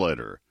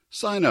newsletter.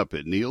 Sign up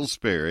at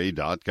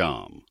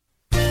neilsperry.com.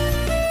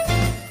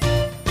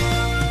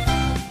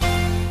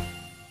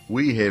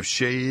 We have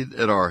shade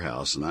at our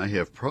house, and I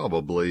have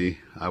probably,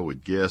 I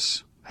would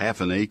guess,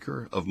 half an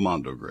acre of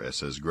mondo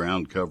grass as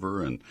ground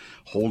cover and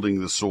holding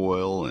the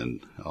soil,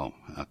 and I'll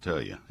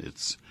tell you,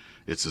 it's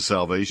a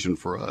salvation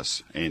for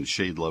us and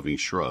shade-loving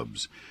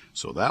shrubs.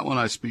 So that one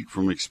I speak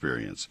from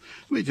experience.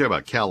 Let me tell you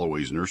about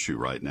Callaway's Nursery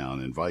right now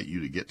and invite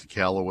you to get to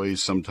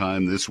Callaway's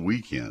sometime this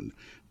weekend.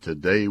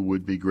 Today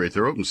would be great.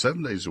 They're open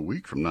 7 days a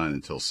week from 9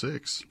 until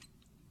 6,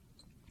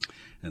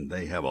 and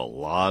they have a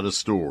lot of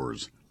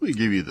stores. Let me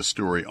give you the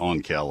story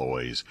on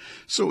Callaway's.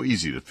 So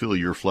easy to fill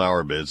your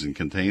flower beds and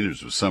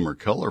containers with summer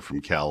color from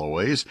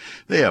Callaway's.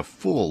 They have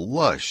full,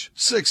 lush,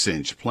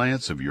 6-inch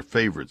plants of your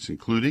favorites,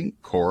 including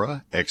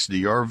Cora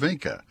XDR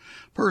Vinca,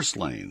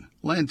 purslane,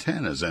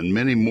 lantanas, and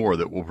many more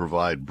that will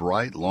provide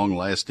bright,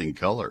 long-lasting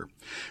color.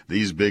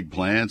 These big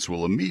plants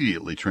will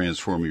immediately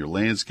transform your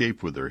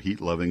landscape with their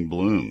heat-loving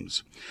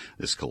blooms.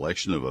 This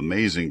collection of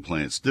amazing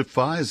plants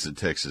defies the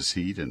Texas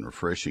heat in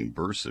refreshing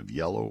bursts of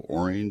yellow,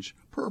 orange,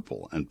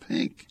 purple, and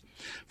pink.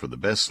 For the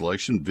best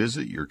selection,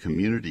 visit your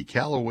community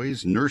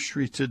Callaway's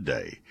Nursery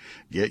today.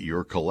 Get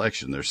your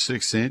collection. They're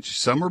 6-inch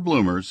summer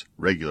bloomers,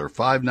 regular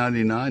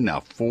 $5.99, now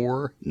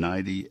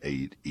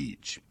 $4.98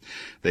 each.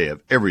 They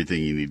have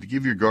everything you need to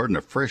give your garden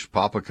a fresh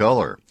pop of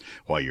color.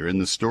 While you're in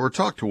the store,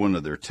 talk to one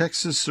of their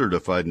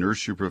Texas-certified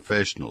nursery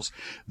professionals.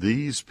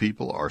 These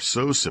people are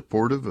so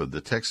supportive of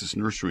the Texas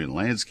Nursery and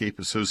Landscape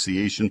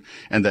Association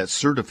and that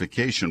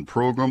certification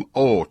program.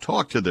 Oh,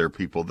 talk to their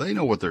people. They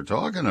know what they're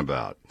talking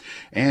about.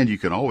 And you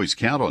can always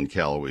count on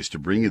Callaway's to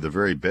bring you the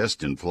very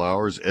best in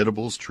flowers,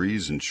 edibles,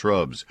 trees, and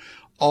shrubs.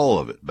 All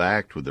of it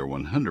backed with their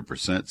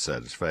 100%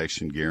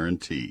 satisfaction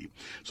guarantee.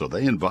 So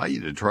they invite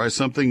you to try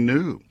something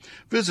new.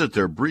 Visit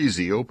their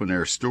breezy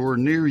open-air store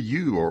near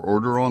you or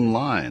order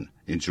online.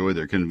 Enjoy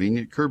their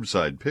convenient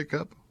curbside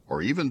pickup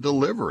or even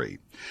delivery.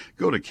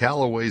 Go to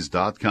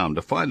Callaways.com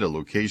to find a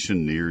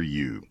location near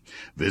you.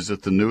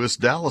 Visit the newest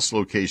Dallas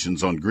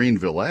locations on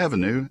Greenville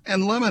Avenue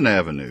and Lemon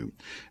Avenue.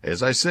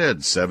 As I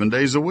said, 7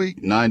 days a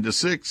week, 9 to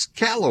 6,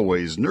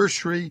 Callaway's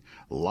Nursery.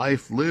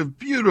 Life lived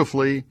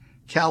beautifully.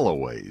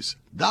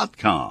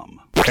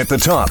 Callaways.com. At the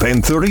top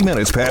and 30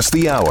 minutes past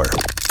the hour,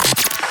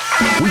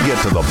 we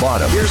get to the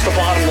bottom. Here's the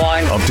bottom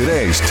line of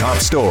today's top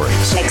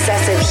stories.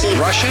 Excessive heat.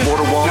 Russian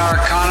border wall. Our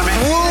economy.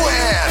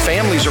 And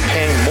families are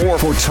paying more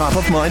for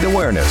top-of-mind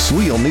awareness.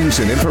 Real news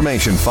and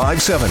information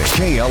 570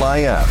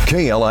 KLIF.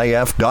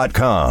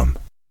 KLIF.com.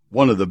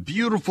 One of the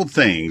beautiful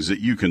things that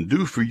you can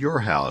do for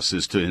your house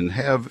is to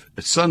have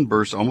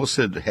Sunburst, almost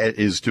said,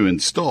 is to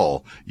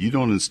install. You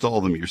don't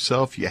install them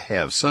yourself. You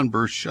have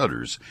Sunburst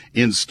Shutters.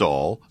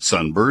 Install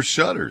Sunburst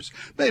Shutters.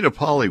 Made of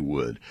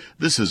polywood.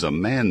 This is a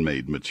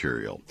man-made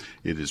material.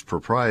 It is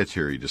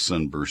proprietary to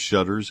Sunburst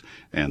Shutters,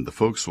 and the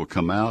folks will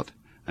come out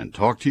and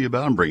talk to you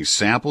about them, bring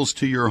samples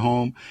to your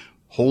home,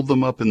 hold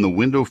them up in the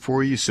window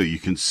for you so you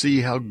can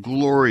see how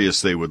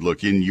glorious they would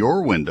look in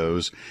your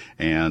windows,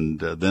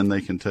 and then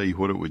they can tell you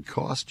what it would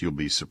cost. You'll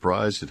be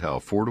surprised at how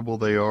affordable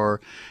they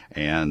are,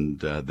 and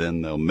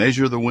then they'll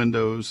measure the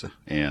windows,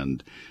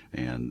 and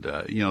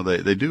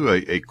they do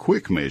a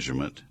quick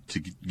measurement to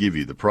give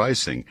you the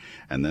pricing,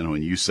 and then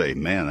when you say,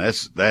 man,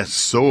 that's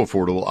so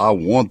affordable, I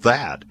want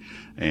that,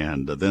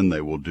 and then they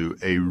will do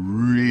a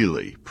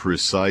really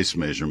precise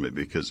measurement,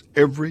 because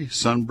every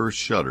Sunburst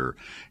shutter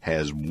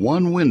has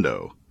one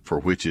window for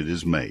which it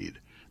is made.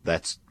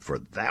 That's for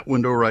that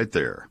window right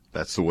there.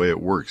 That's the way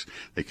it works.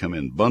 They come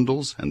in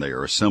bundles, and they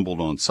are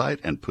assembled on site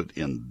and put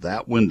in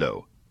that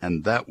window,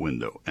 and that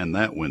window, and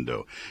that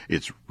window.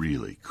 It's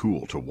really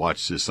cool to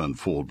watch this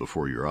unfold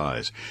before your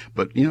eyes.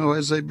 But,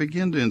 as they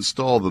begin to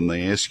install them,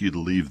 they ask you to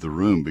leave the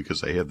room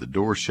because they have the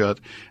door shut,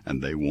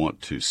 and they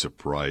want to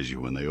surprise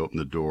you when they open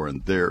the door,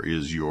 and there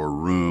is your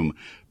room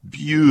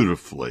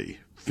beautifully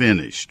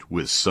finished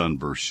with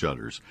Sunburst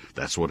shutters.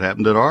 That's what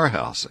happened at our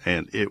house,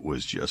 and it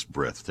was just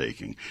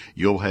breathtaking.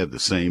 You'll have the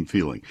same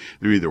feeling.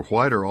 They're either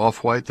white or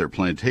off-white. They're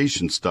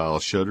plantation-style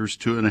shutters,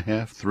 2.5,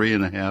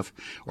 3.5,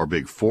 or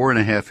big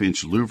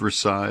 4.5-inch louver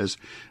size.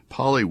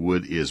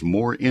 Polywood is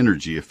more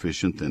energy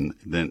efficient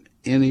than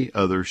any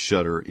other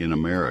shutter in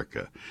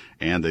America,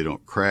 and they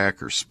don't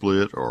crack or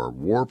split or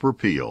warp or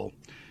peel.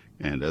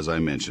 And as I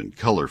mentioned,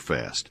 color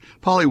fast.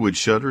 Polywood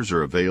shutters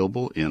are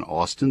available in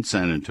Austin,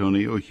 San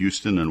Antonio,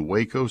 Houston, and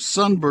Waco.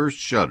 Sunburst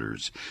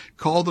Shutters.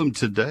 Call them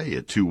today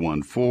at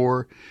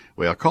 214.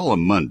 Well, call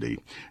them Monday.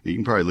 You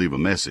can probably leave a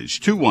message.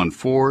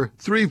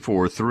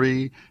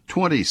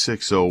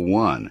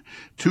 214-343-2601.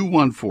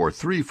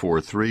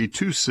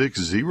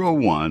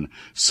 214-343-2601.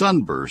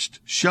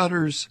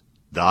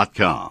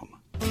 SunburstShutters.com.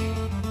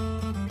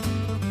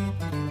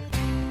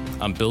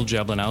 I'm Bill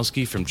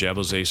Jablanowski from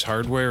Jablo's Ace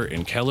Hardware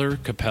in Keller,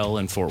 Capel,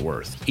 and Fort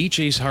Worth. Each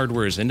Ace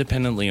Hardware is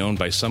independently owned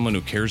by someone who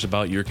cares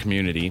about your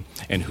community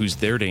and who's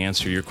there to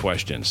answer your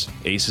questions.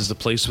 Ace is the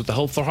place with the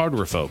helpful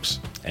hardware folks.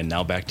 And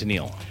now back to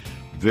Neil.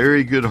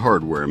 Very good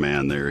hardware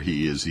man there.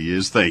 He is.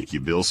 Thank you,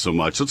 Bill, so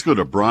much. Let's go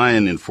to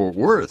Brian in Fort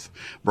Worth.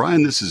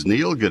 Brian, this is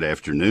Neil. Good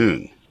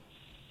afternoon.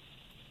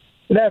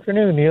 Good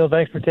afternoon, Neil.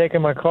 Thanks for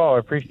taking my call. I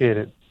appreciate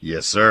it.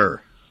 Yes,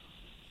 sir.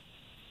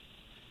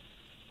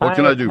 What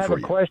can I do for you? I have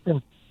a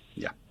question.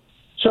 Yeah.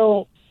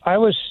 So I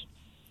was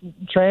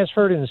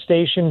transferred and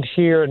stationed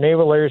here at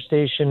Naval Air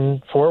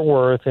Station Fort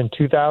Worth in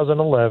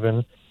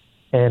 2011,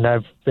 and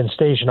I've been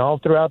stationed all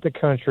throughout the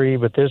country,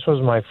 but this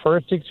was my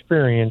first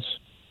experience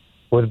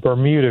with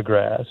Bermuda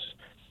grass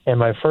and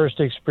my first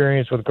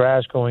experience with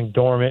grass going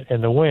dormant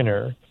in the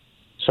winter.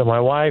 So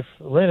my wife,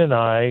 Lynn, and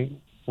I,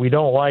 we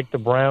don't like the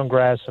brown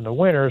grass in the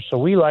winter, so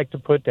we like to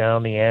put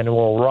down the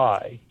annual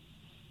rye.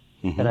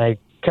 Mm-hmm. And I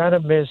kind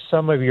of missed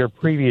some of your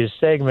previous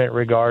segment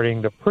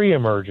regarding the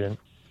pre-emergent.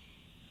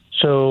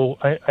 So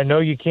I know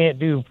you can't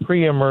do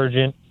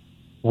pre-emergent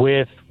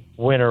with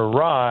winter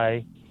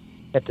rye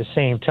at the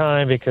same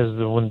time because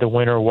the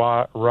winter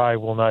rye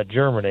will not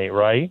germinate,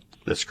 right?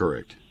 That's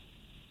correct.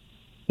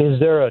 Is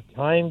there a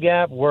time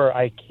gap where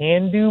I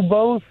can do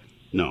both?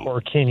 No.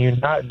 Or can you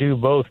not do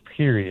both,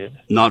 period?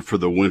 Not for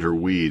the winter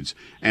weeds.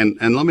 And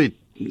let me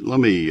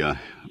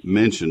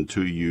mention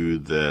to you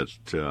that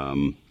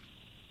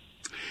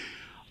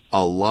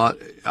a lot,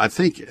 I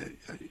think,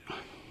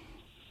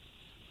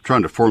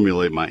 trying to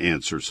formulate my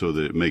answer so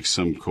that it makes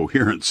some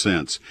coherent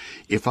sense.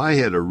 If I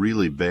had a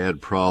really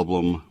bad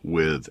problem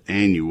with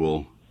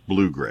annual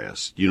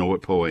bluegrass, do you know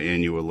what Poa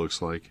annua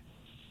looks like?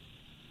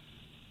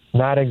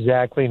 Not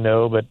exactly,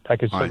 no, but I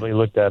could certainly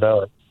look that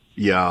up.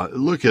 Yeah,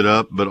 look it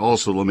up, but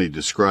also let me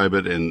describe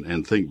it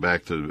and think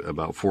back to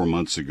about 4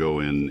 months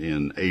ago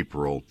in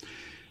April.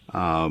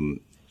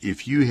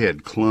 If you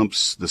had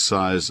clumps the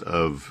size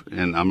of,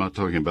 and I'm not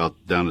talking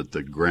about down at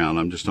the ground,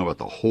 I'm just talking about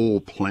the whole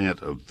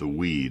plant of the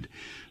weed,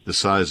 the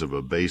size of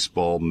a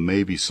baseball,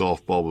 maybe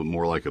softball, but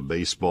more like a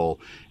baseball,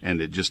 and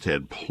it just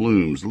had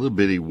plumes, little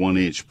bitty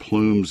 1-inch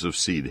plumes of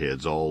seed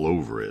heads all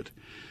over it,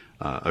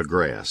 a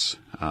grass.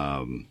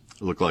 It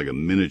looked like a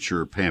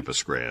miniature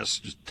pampas grass,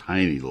 just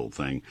tiny little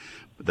thing.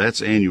 But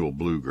that's annual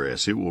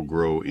bluegrass. It will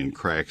grow in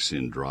cracks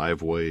in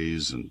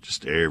driveways and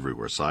just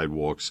everywhere,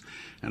 sidewalks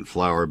and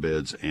flower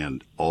beds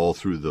and all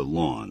through the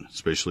lawn,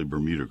 especially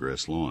Bermuda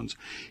grass lawns.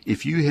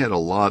 If you had a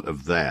lot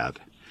of that,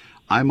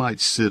 I might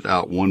sit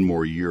out one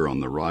more year on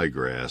the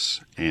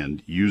ryegrass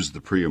and use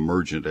the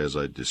pre-emergent as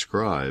I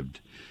described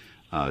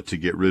to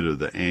get rid of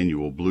the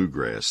annual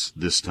bluegrass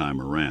this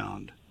time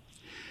around.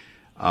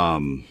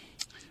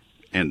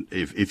 And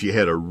if you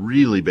had a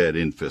really bad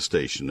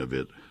infestation of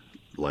it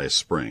last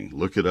spring,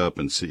 look it up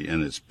and see,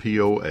 and it's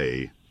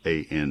Poannua.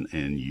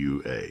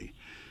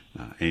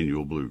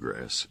 annual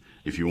bluegrass.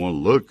 If you want to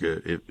look,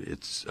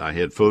 I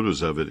had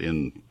photos of it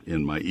in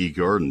my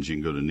eGardens. You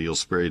can go to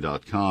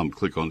neilsperry.com,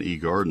 click on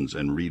eGardens,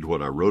 and read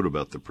what I wrote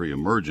about the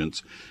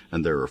pre-emergence,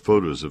 and there are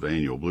photos of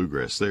annual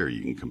bluegrass there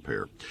you can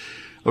compare.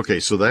 Okay,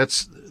 so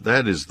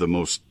that is the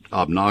most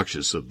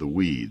obnoxious of the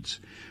weeds.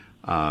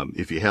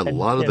 If you had a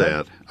lot of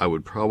that, I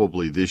would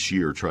probably this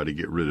year try to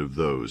get rid of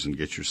those and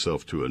get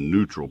yourself to a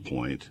neutral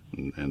point,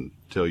 and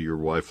tell your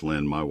wife,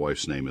 Lynn, my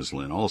wife's name is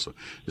Lynn also,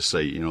 to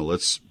say,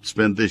 let's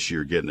spend this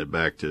year getting it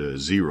back to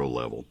zero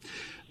level.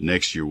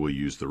 Next year we'll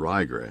use the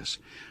ryegrass.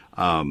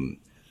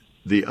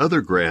 The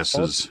other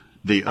grasses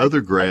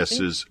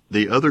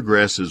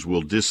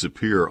will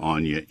disappear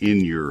on you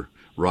in your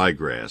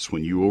ryegrass.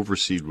 When you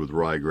overseed with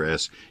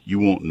ryegrass, you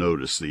won't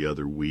notice the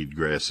other weed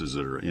grasses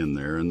that are in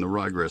there, and the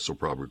ryegrass will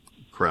probably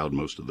crowd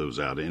most of those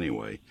out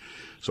anyway.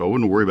 So I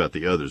wouldn't worry about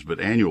the others, but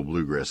annual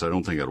bluegrass, I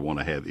don't think I'd want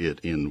to have it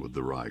in with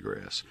the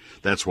ryegrass.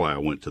 That's why I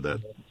went to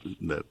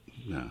that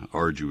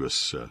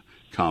arduous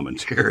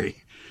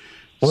commentary.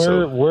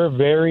 We're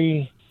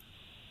very,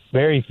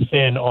 very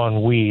thin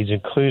on weeds,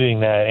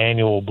 including that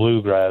annual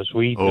bluegrass.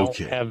 We don't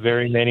have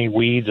very many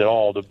weeds at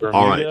all. The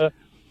Bermuda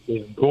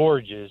is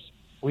gorgeous.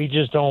 We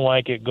just don't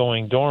like it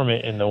going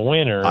dormant in the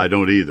winter. I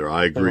don't either.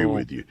 I agree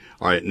with you.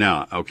 All right,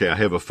 now, I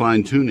have a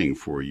fine-tuning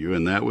for you,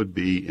 and that would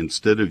be,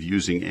 instead of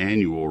using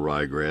annual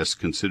ryegrass,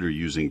 consider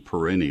using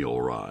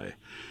perennial rye.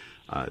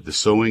 The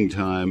sowing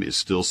time is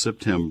still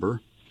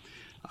September.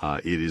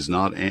 It is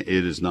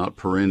not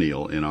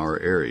perennial in our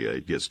area.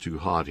 It gets too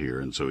hot here,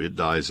 and so it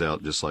dies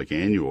out just like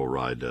annual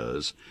rye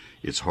does.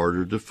 It's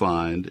harder to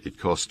find. It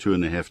costs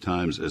 2.5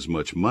 times as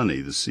much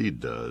money, the seed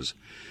does.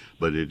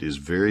 But it is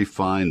very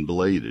fine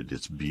bladed.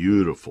 It's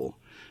beautiful,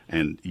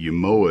 and you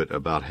mow it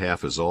about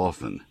half as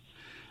often.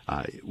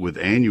 With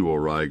annual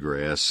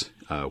ryegrass,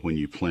 when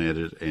you plant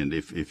it, and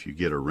if you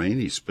get a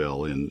rainy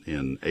spell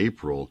in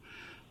April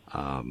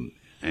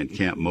and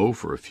can't mow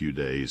for a few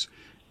days,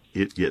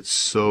 it gets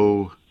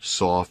so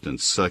soft and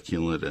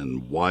succulent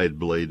and wide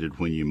bladed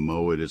when you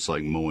mow it. It's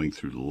like mowing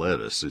through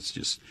lettuce. It's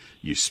just,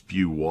 you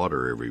spew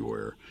water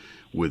everywhere.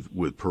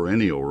 With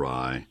perennial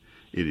rye,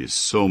 it is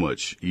so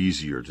much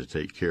easier to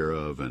take care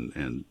of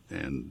and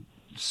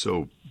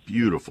so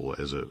beautiful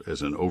as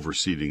an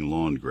overseeding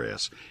lawn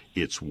grass.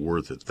 It's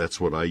worth it. That's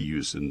what I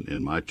use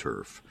in my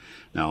turf.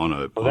 Now on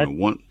a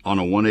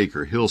 1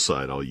 acre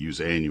hillside, I'll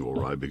use annual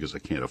rye because I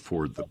can't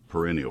afford the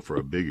perennial for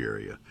a big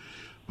area.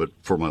 But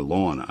for my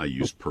lawn, I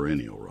use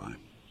perennial rye.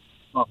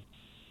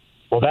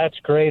 Well, that's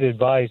great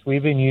advice.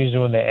 We've been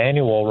using the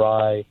annual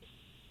rye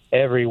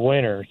every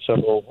winter,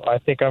 so I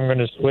think I'm going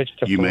to switch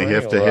to You may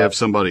have to have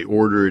somebody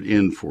order it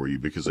in for you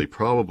because they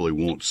probably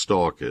won't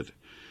stock it,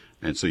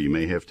 and so you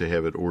may have to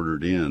have it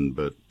ordered in.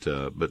 But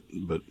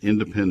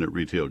independent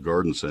retail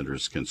garden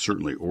centers can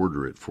certainly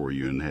order it for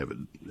you and have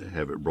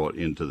it brought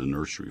into the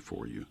nursery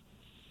for you.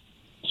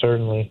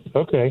 Certainly.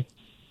 Okay.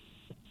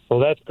 Well,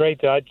 that's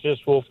great. I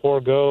just will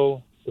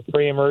forego the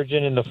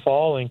pre-emergent in the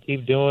fall and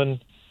keep doing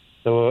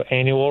the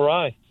annual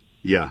rye.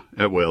 Yeah,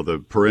 well, the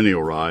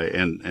perennial rye,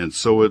 and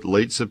sow it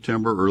late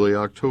September, early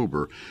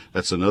October.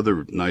 That's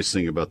another nice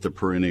thing about the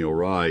perennial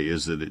rye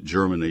is that it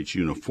germinates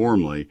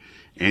uniformly.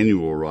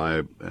 Annual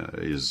rye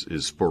is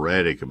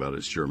sporadic about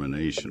its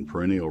germination.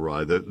 Perennial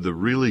rye, the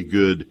really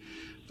good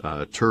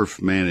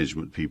turf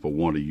management people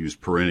want to use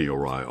perennial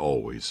rye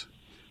always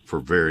for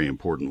very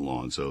important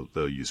lawns, so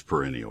they'll use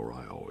perennial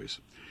rye always.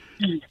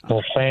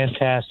 Well,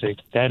 fantastic.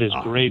 That is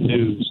great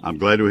news. I'm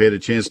glad we had a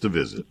chance to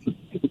visit.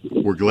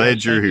 We're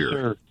glad you're here.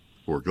 Sir.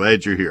 We're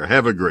glad you're here.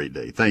 Have a great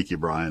day. Thank you,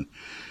 Brian.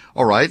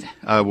 All right,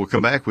 we'll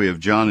come back. We have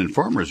John in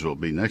Farmersville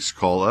be next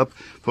call up.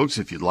 Folks,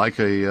 if you'd like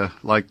to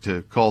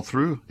call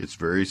through, it's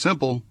very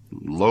simple.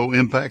 Low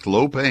impact,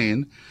 low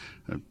pain.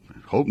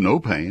 Hope no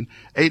pain.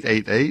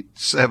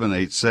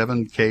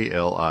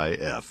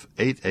 888-787-KLIF.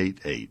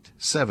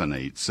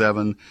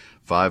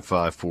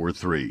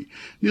 888-787-5543.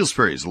 Neil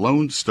Sperry's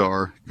Lone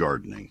Star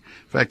Gardening.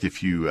 In fact,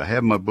 if you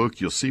have my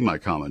book, you'll see my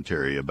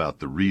commentary about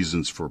the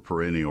reasons for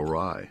perennial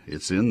rye.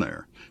 It's in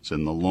there. It's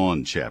in the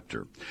lawn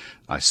chapter.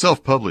 I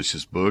self-published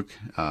this book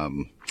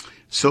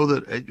so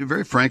that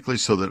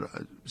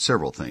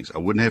several things. I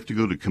wouldn't have to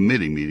go to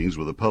committee meetings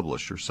with a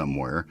publisher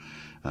somewhere,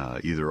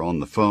 either on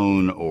the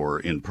phone or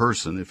in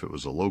person if it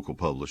was a local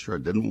publisher. I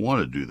didn't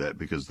want to do that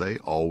because they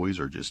always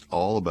are just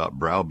all about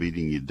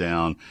browbeating you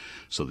down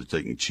so that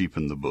they can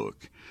cheapen the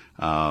book.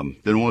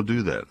 Didn't want to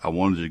do that. I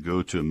wanted to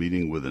go to a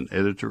meeting with an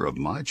editor of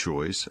my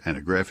choice and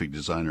a graphic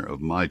designer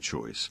of my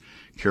choice,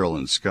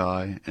 Carolyn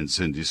Skye and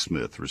Cindy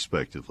Smith,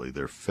 respectively.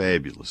 They're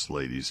fabulous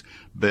ladies,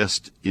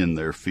 best in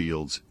their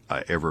fields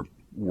I ever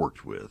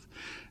worked with.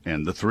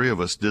 And the three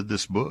of us did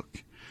this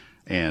book.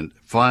 And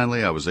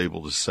finally, I was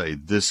able to say,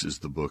 this is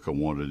the book I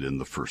wanted in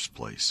the first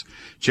place.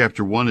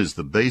 Chapter 1 is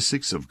the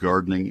basics of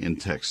gardening in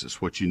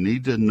Texas, what you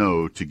need to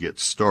know to get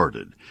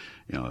started.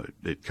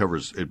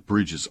 It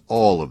bridges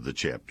all of the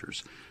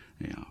chapters.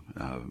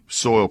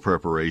 Soil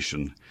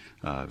preparation,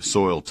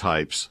 soil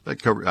types.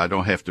 I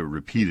don't have to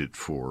repeat it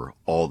for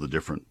all the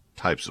different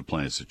types of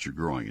plants that you're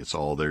growing. It's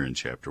all there in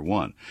Chapter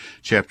 1.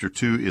 Chapter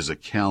 2 is a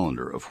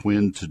calendar of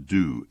when to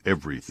do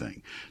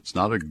everything. It's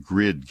not a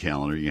grid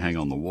calendar you hang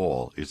on the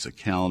wall. It's a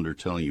calendar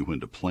telling you when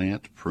to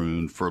plant,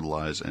 prune,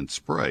 fertilize, and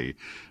spray,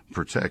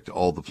 protect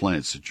all the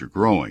plants that you're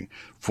growing.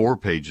 4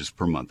 pages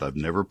per month. I've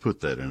never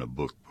put that in a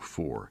book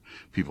before.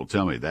 People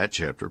tell me that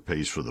chapter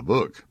pays for the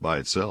book by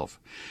itself.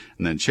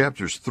 And then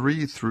chapters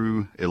 3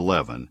 through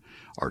 11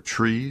 are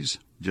trees,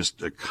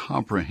 just a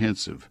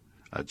comprehensive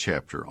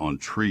chapter on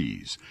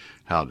trees,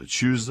 how to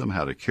choose them,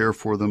 how to care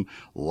for them,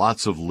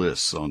 lots of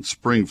lists on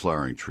spring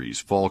flowering trees,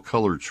 fall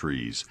color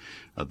trees,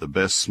 the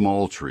best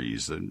small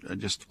trees, and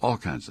just all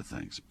kinds of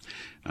things.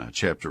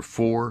 Chapter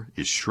 4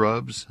 is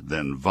shrubs,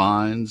 then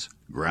vines,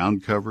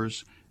 ground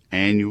covers,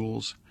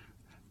 annuals,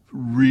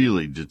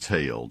 really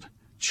detailed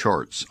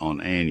charts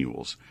on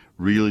annuals,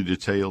 really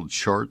detailed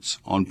charts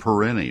on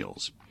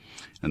perennials,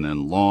 and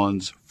then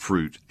lawns,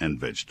 fruit, and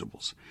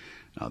vegetables.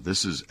 Now,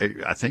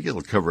 I think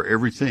it'll cover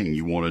everything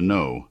you want to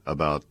know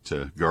about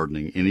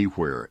gardening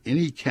anywhere,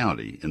 any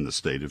county in the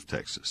state of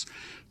Texas.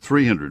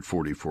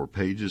 344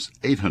 pages,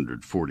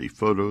 840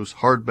 photos,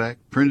 hardback,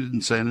 printed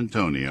in San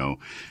Antonio,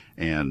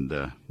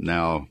 and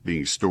now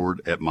being stored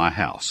at my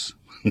house.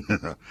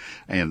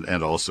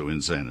 and also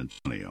in San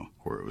Antonio,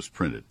 where it was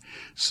printed.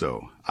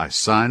 So I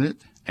sign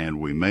it, and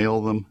we mail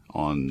them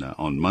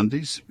on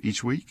Mondays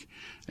each week,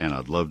 and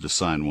I'd love to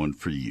sign one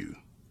for you.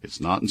 It's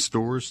not in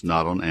stores,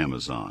 not on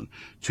Amazon.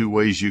 2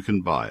 ways you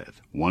can buy it.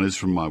 One is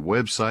from my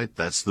website.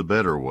 That's the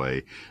better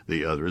way.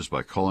 The other is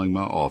by calling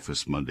my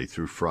office Monday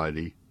through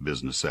Friday,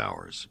 business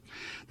hours.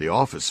 The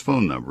office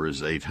phone number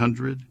is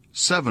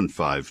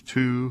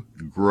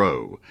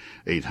 800-752-GROW,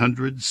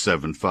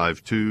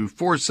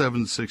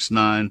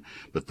 800-752-4769,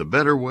 but the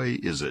better way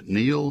is at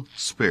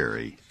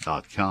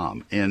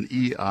neilsperry.com,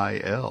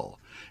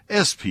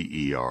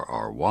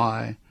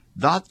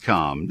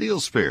 NeilSperry.com, Neil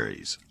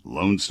Sperry's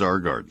Lone Star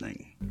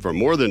Gardening. For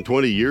more than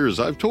 20 years,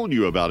 I've told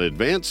you about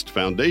Advanced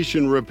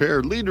Foundation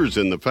Repair, leaders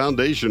in the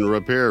foundation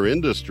repair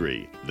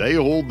industry. They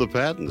hold the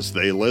patents.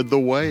 They led the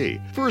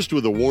way. First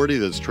with a warranty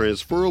that's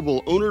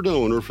transferable owner to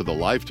owner for the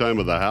lifetime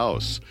of the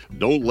house.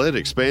 Don't let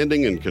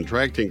expanding and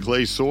contracting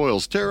clay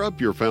soils tear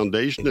up your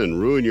foundation and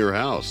ruin your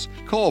house.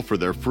 Call for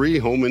their free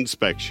home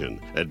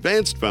inspection.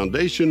 Advanced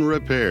Foundation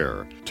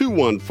Repair,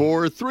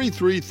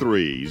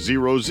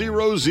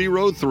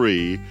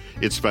 214-333-0003.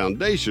 It's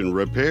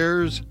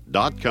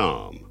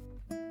foundationrepairs.com.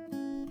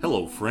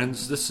 Hello,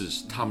 friends. This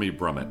is Tommy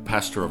Brummett,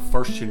 pastor of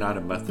First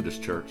United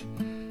Methodist Church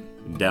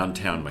in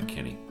downtown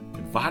McKinney,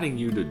 inviting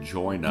you to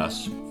join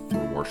us for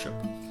worship.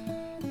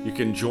 You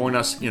can join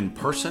us in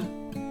person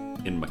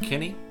in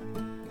McKinney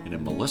and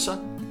in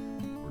Melissa,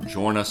 or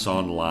join us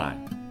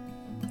online.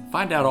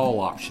 Find out all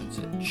options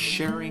at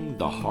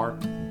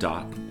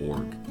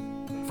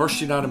sharingtheheart.org.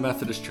 First United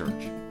Methodist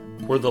Church,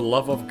 where the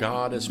love of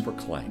God is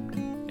proclaimed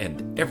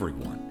and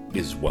everyone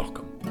is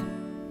welcome.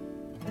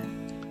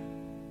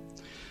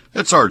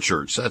 That's our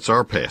church. That's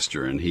our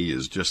pastor, and he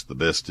is just the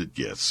best it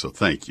gets. So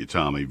thank you,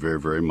 Tommy, very,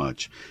 very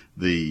much.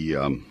 The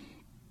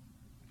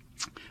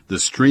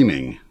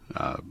streaming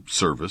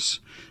service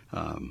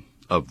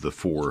of the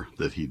 4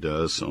 that he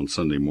does on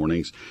Sunday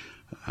mornings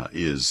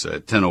is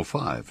at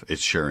 10:05.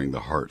 It's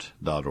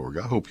sharingtheheart.org.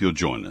 I hope you'll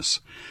join us.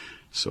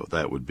 So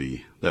that would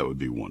be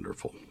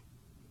wonderful.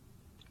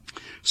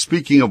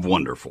 Speaking of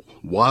wonderful,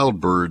 Wild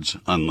Birds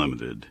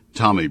Unlimited.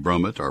 Tommy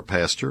Brummett, our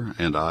pastor,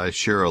 and I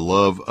share a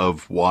love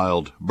of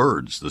wild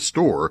birds, the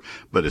store,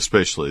 but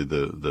especially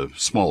the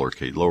smaller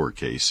case,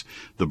 lowercase,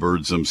 the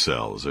birds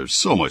themselves. They're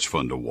so much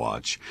fun to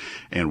watch.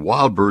 And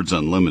Wild Birds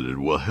Unlimited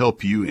will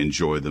help you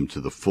enjoy them to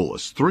the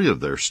fullest. 3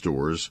 of their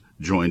stores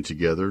joined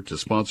together to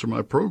sponsor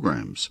my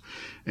programs.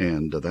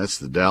 And that's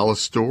the Dallas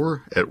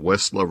store at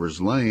West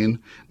Lovers Lane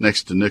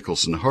next to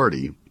Nicholson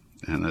Hardy.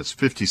 And that's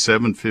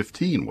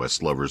 5715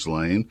 West Lovers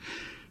Lane,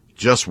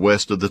 just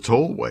west of the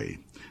tollway.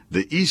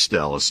 The East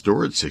Dallas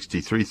store at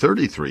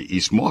 6333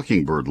 East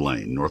Mockingbird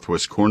Lane,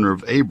 northwest corner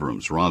of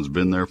Abrams. Ron's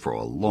been there for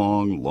a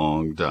long,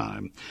 long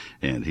time,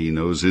 and he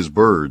knows his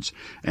birds.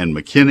 And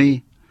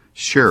McKinney,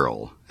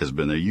 Cheryl has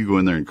been there. You go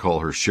in there and call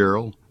her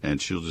Cheryl,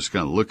 and she'll just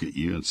kind of look at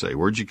you and say,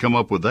 "Where'd you come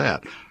up with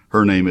that?"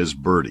 Her name is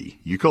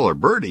Birdie. You call her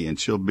Birdie, and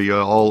she'll be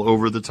all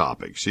over the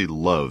topic. She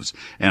loves,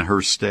 and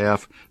her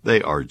staff,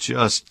 they are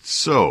just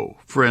so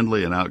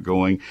friendly and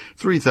outgoing.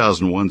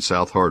 3001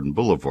 South Hardin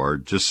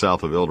Boulevard, just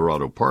south of El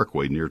Dorado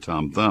Parkway near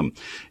Tom Thumb.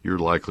 You're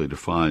likely to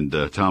find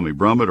Tommy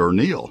Brummett or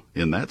Neil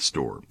in that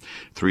store.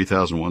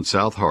 3001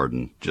 South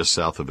Hardin, just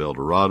south of El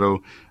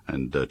Dorado,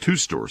 and 2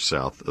 stores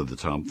south of the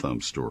Tom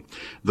Thumb store.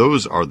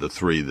 Those are the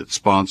 3 that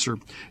sponsor.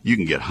 You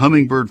can get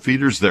hummingbird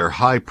feeders. They're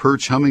high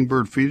perch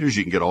hummingbird feeders.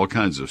 You can get all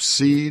kinds of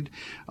seed,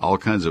 all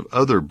kinds of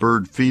other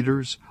bird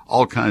feeders,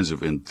 all kinds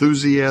of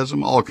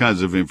enthusiasm, all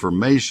kinds of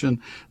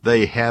information.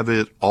 They have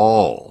it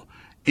all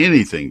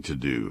anything to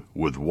do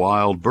with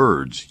wild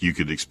birds, you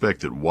could expect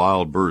that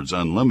Wild Birds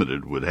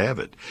Unlimited would have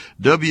it.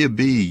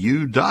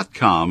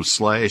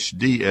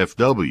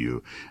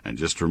 WBU.com/DFW. And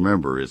just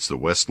remember, it's the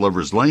West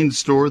Lovers Lane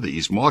store, the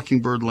East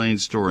Mockingbird Lane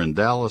store in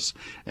Dallas,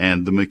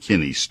 and the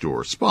McKinney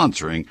store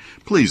sponsoring.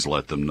 Please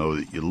let them know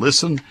that you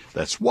listen.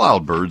 That's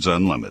Wild Birds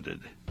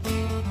Unlimited.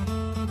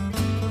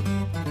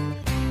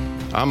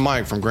 I'm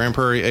Mike from Grand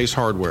Prairie Ace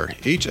Hardware.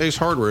 Each Ace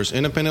Hardware is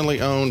independently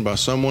owned by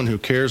someone who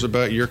cares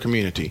about your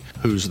community,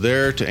 who's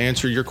there to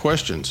answer your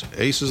questions.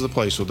 Ace is the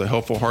place with the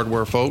helpful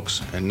hardware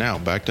folks. And now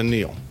back to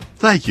Neil.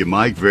 Thank you,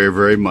 Mike, very,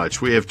 very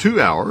much. We have 2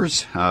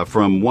 hours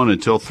from 1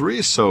 until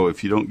 3, so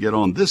if you don't get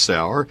on this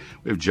hour,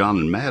 we have John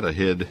and Matt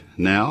ahead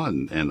now,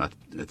 and I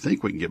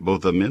think we can get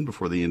both of them in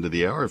before the end of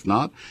the hour. If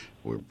not,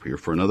 we're here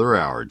for another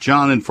hour.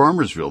 John in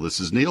Farmersville, this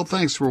is Neil.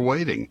 Thanks for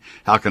waiting.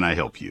 How can I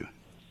help you?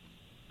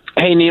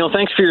 Hey, Neil,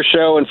 thanks for your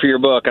show and for your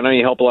book. I know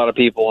you help a lot of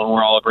people, and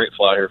we're all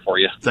grateful out here for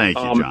you. Thank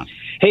you, John.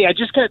 Hey, I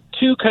just got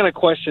 2 kind of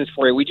questions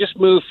for you. We just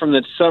moved from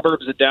the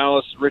suburbs of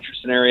Dallas,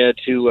 Richardson area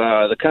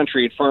to the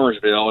country at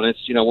Farmersville, and it's,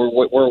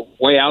 we're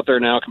way out there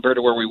now compared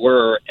to where we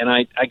were. And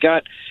I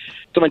got,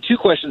 so my 2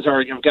 questions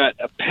are, I've got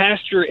a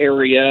pasture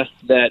area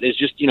that is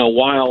just,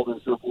 wild and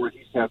so forth.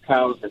 Used to have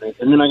cows in it.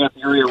 And then I got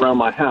the area around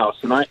my house.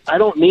 And I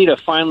don't need a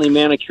finely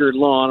manicured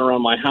lawn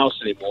around my house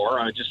anymore.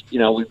 I just,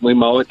 we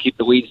mow it, keep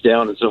the weeds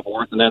down and so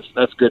forth. And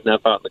that's good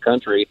enough out in the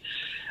country.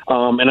 So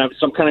I'm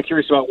kind of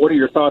curious about what are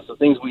your thoughts on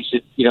things we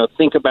should,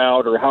 think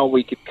about, or how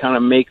we could kind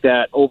of make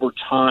that over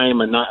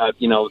time and not,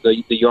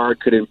 the yard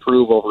could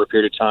improve over a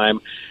period of time.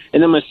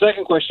 And then my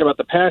second question about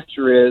the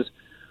pasture is,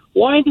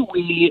 why do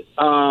we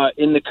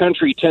in the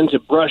country tend to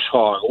brush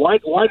hog? Why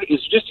is it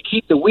just to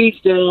keep the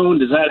weeds down?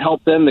 Does that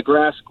help then the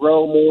grass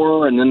grow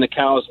more, and then the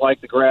cows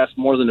like the grass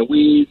more than the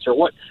weeds,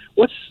 or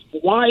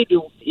why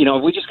do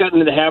have we just gotten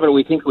into the habit of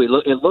we think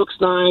it looks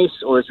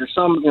nice, or is there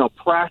some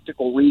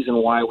practical reason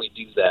why we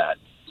do that?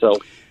 So,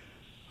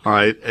 all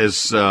right,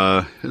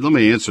 let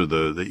me answer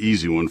the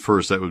easy one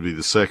first. That would be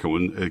the second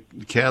one.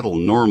 Cattle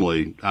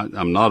normally,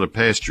 I'm not a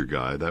pasture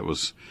guy. That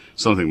was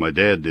something my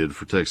dad did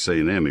for Texas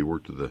A&M. He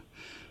worked at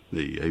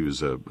he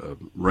was a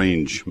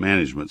range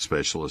management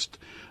specialist.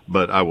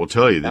 But I will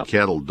tell you that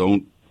cattle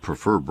don't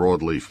prefer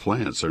broadleaf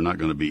plants. They're not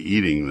going to be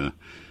eating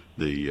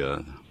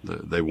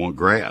they want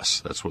grass.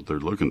 That's what they're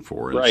looking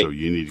for. And so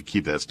you need to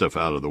keep that stuff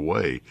out of the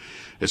way.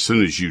 As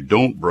soon as you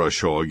don't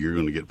brush hog, you're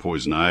going to get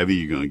poison ivy.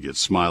 You're going to get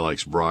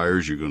smilax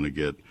briars. You're going to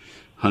get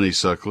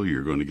honeysuckle.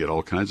 You're going to get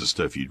all kinds of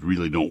stuff you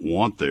really don't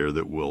want there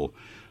that will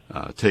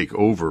take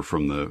over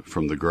from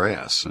the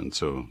grass. And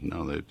so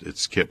now that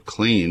it's kept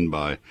clean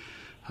by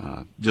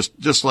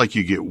just like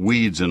you get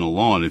weeds in a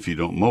lawn if you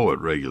don't mow it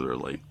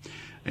regularly.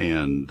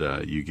 And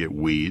you get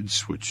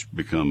weeds, which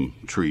become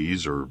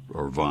trees or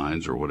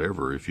vines or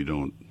whatever if you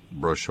don't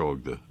brush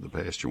hog the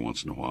pasture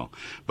once in a while.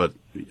 But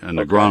an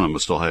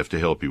agronomist will have to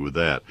help you with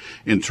that.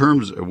 In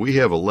terms, we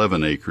have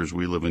 11 acres.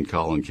 We live in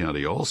Collin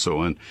County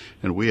also, and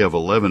we have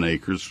 11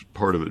 acres,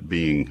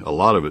 a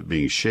lot of it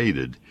being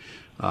shaded.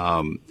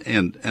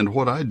 And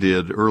what I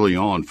did early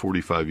on,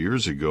 45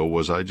 years ago,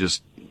 was I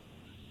just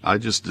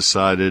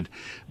decided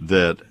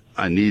that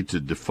I need to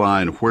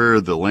define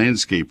where the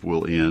landscape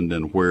will end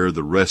and where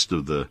the rest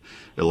of the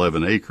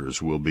 11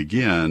 acres will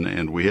begin.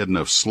 And we had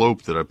enough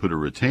slope that I put a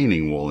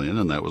retaining wall in,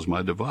 and that was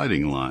my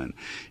dividing line.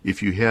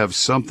 If you have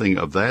something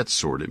of that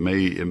sort, it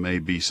may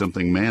be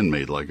something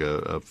man-made, like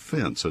a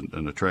fence,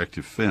 an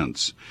attractive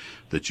fence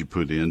that you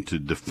put in to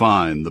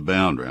define the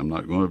boundary. I'm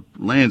not going to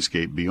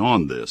landscape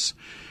beyond this.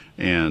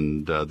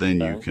 And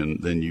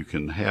then you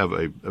can have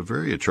a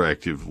very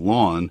attractive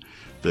lawn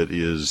that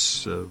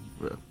is,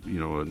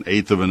 an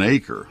eighth of an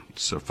acre.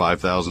 So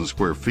 5,000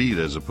 square feet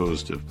as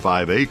opposed to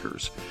 5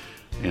 acres.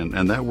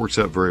 And that works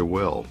out very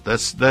well.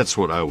 That's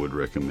what I would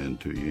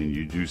recommend to you. And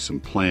you do some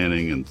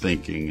planning and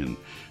thinking, and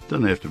it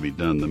doesn't have to be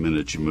done the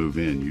minute you move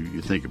in.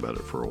 You think about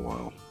it for a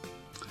while.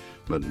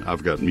 But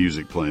I've got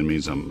music playing,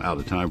 means I'm out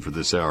of time for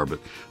this hour.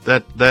 But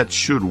that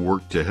should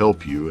work to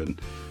help you,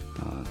 and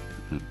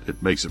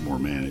it makes it more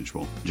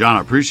manageable. John,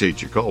 I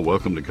appreciate your call.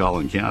 Welcome to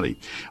Collin County.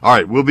 All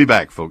right, we'll be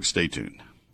back, folks. Stay tuned.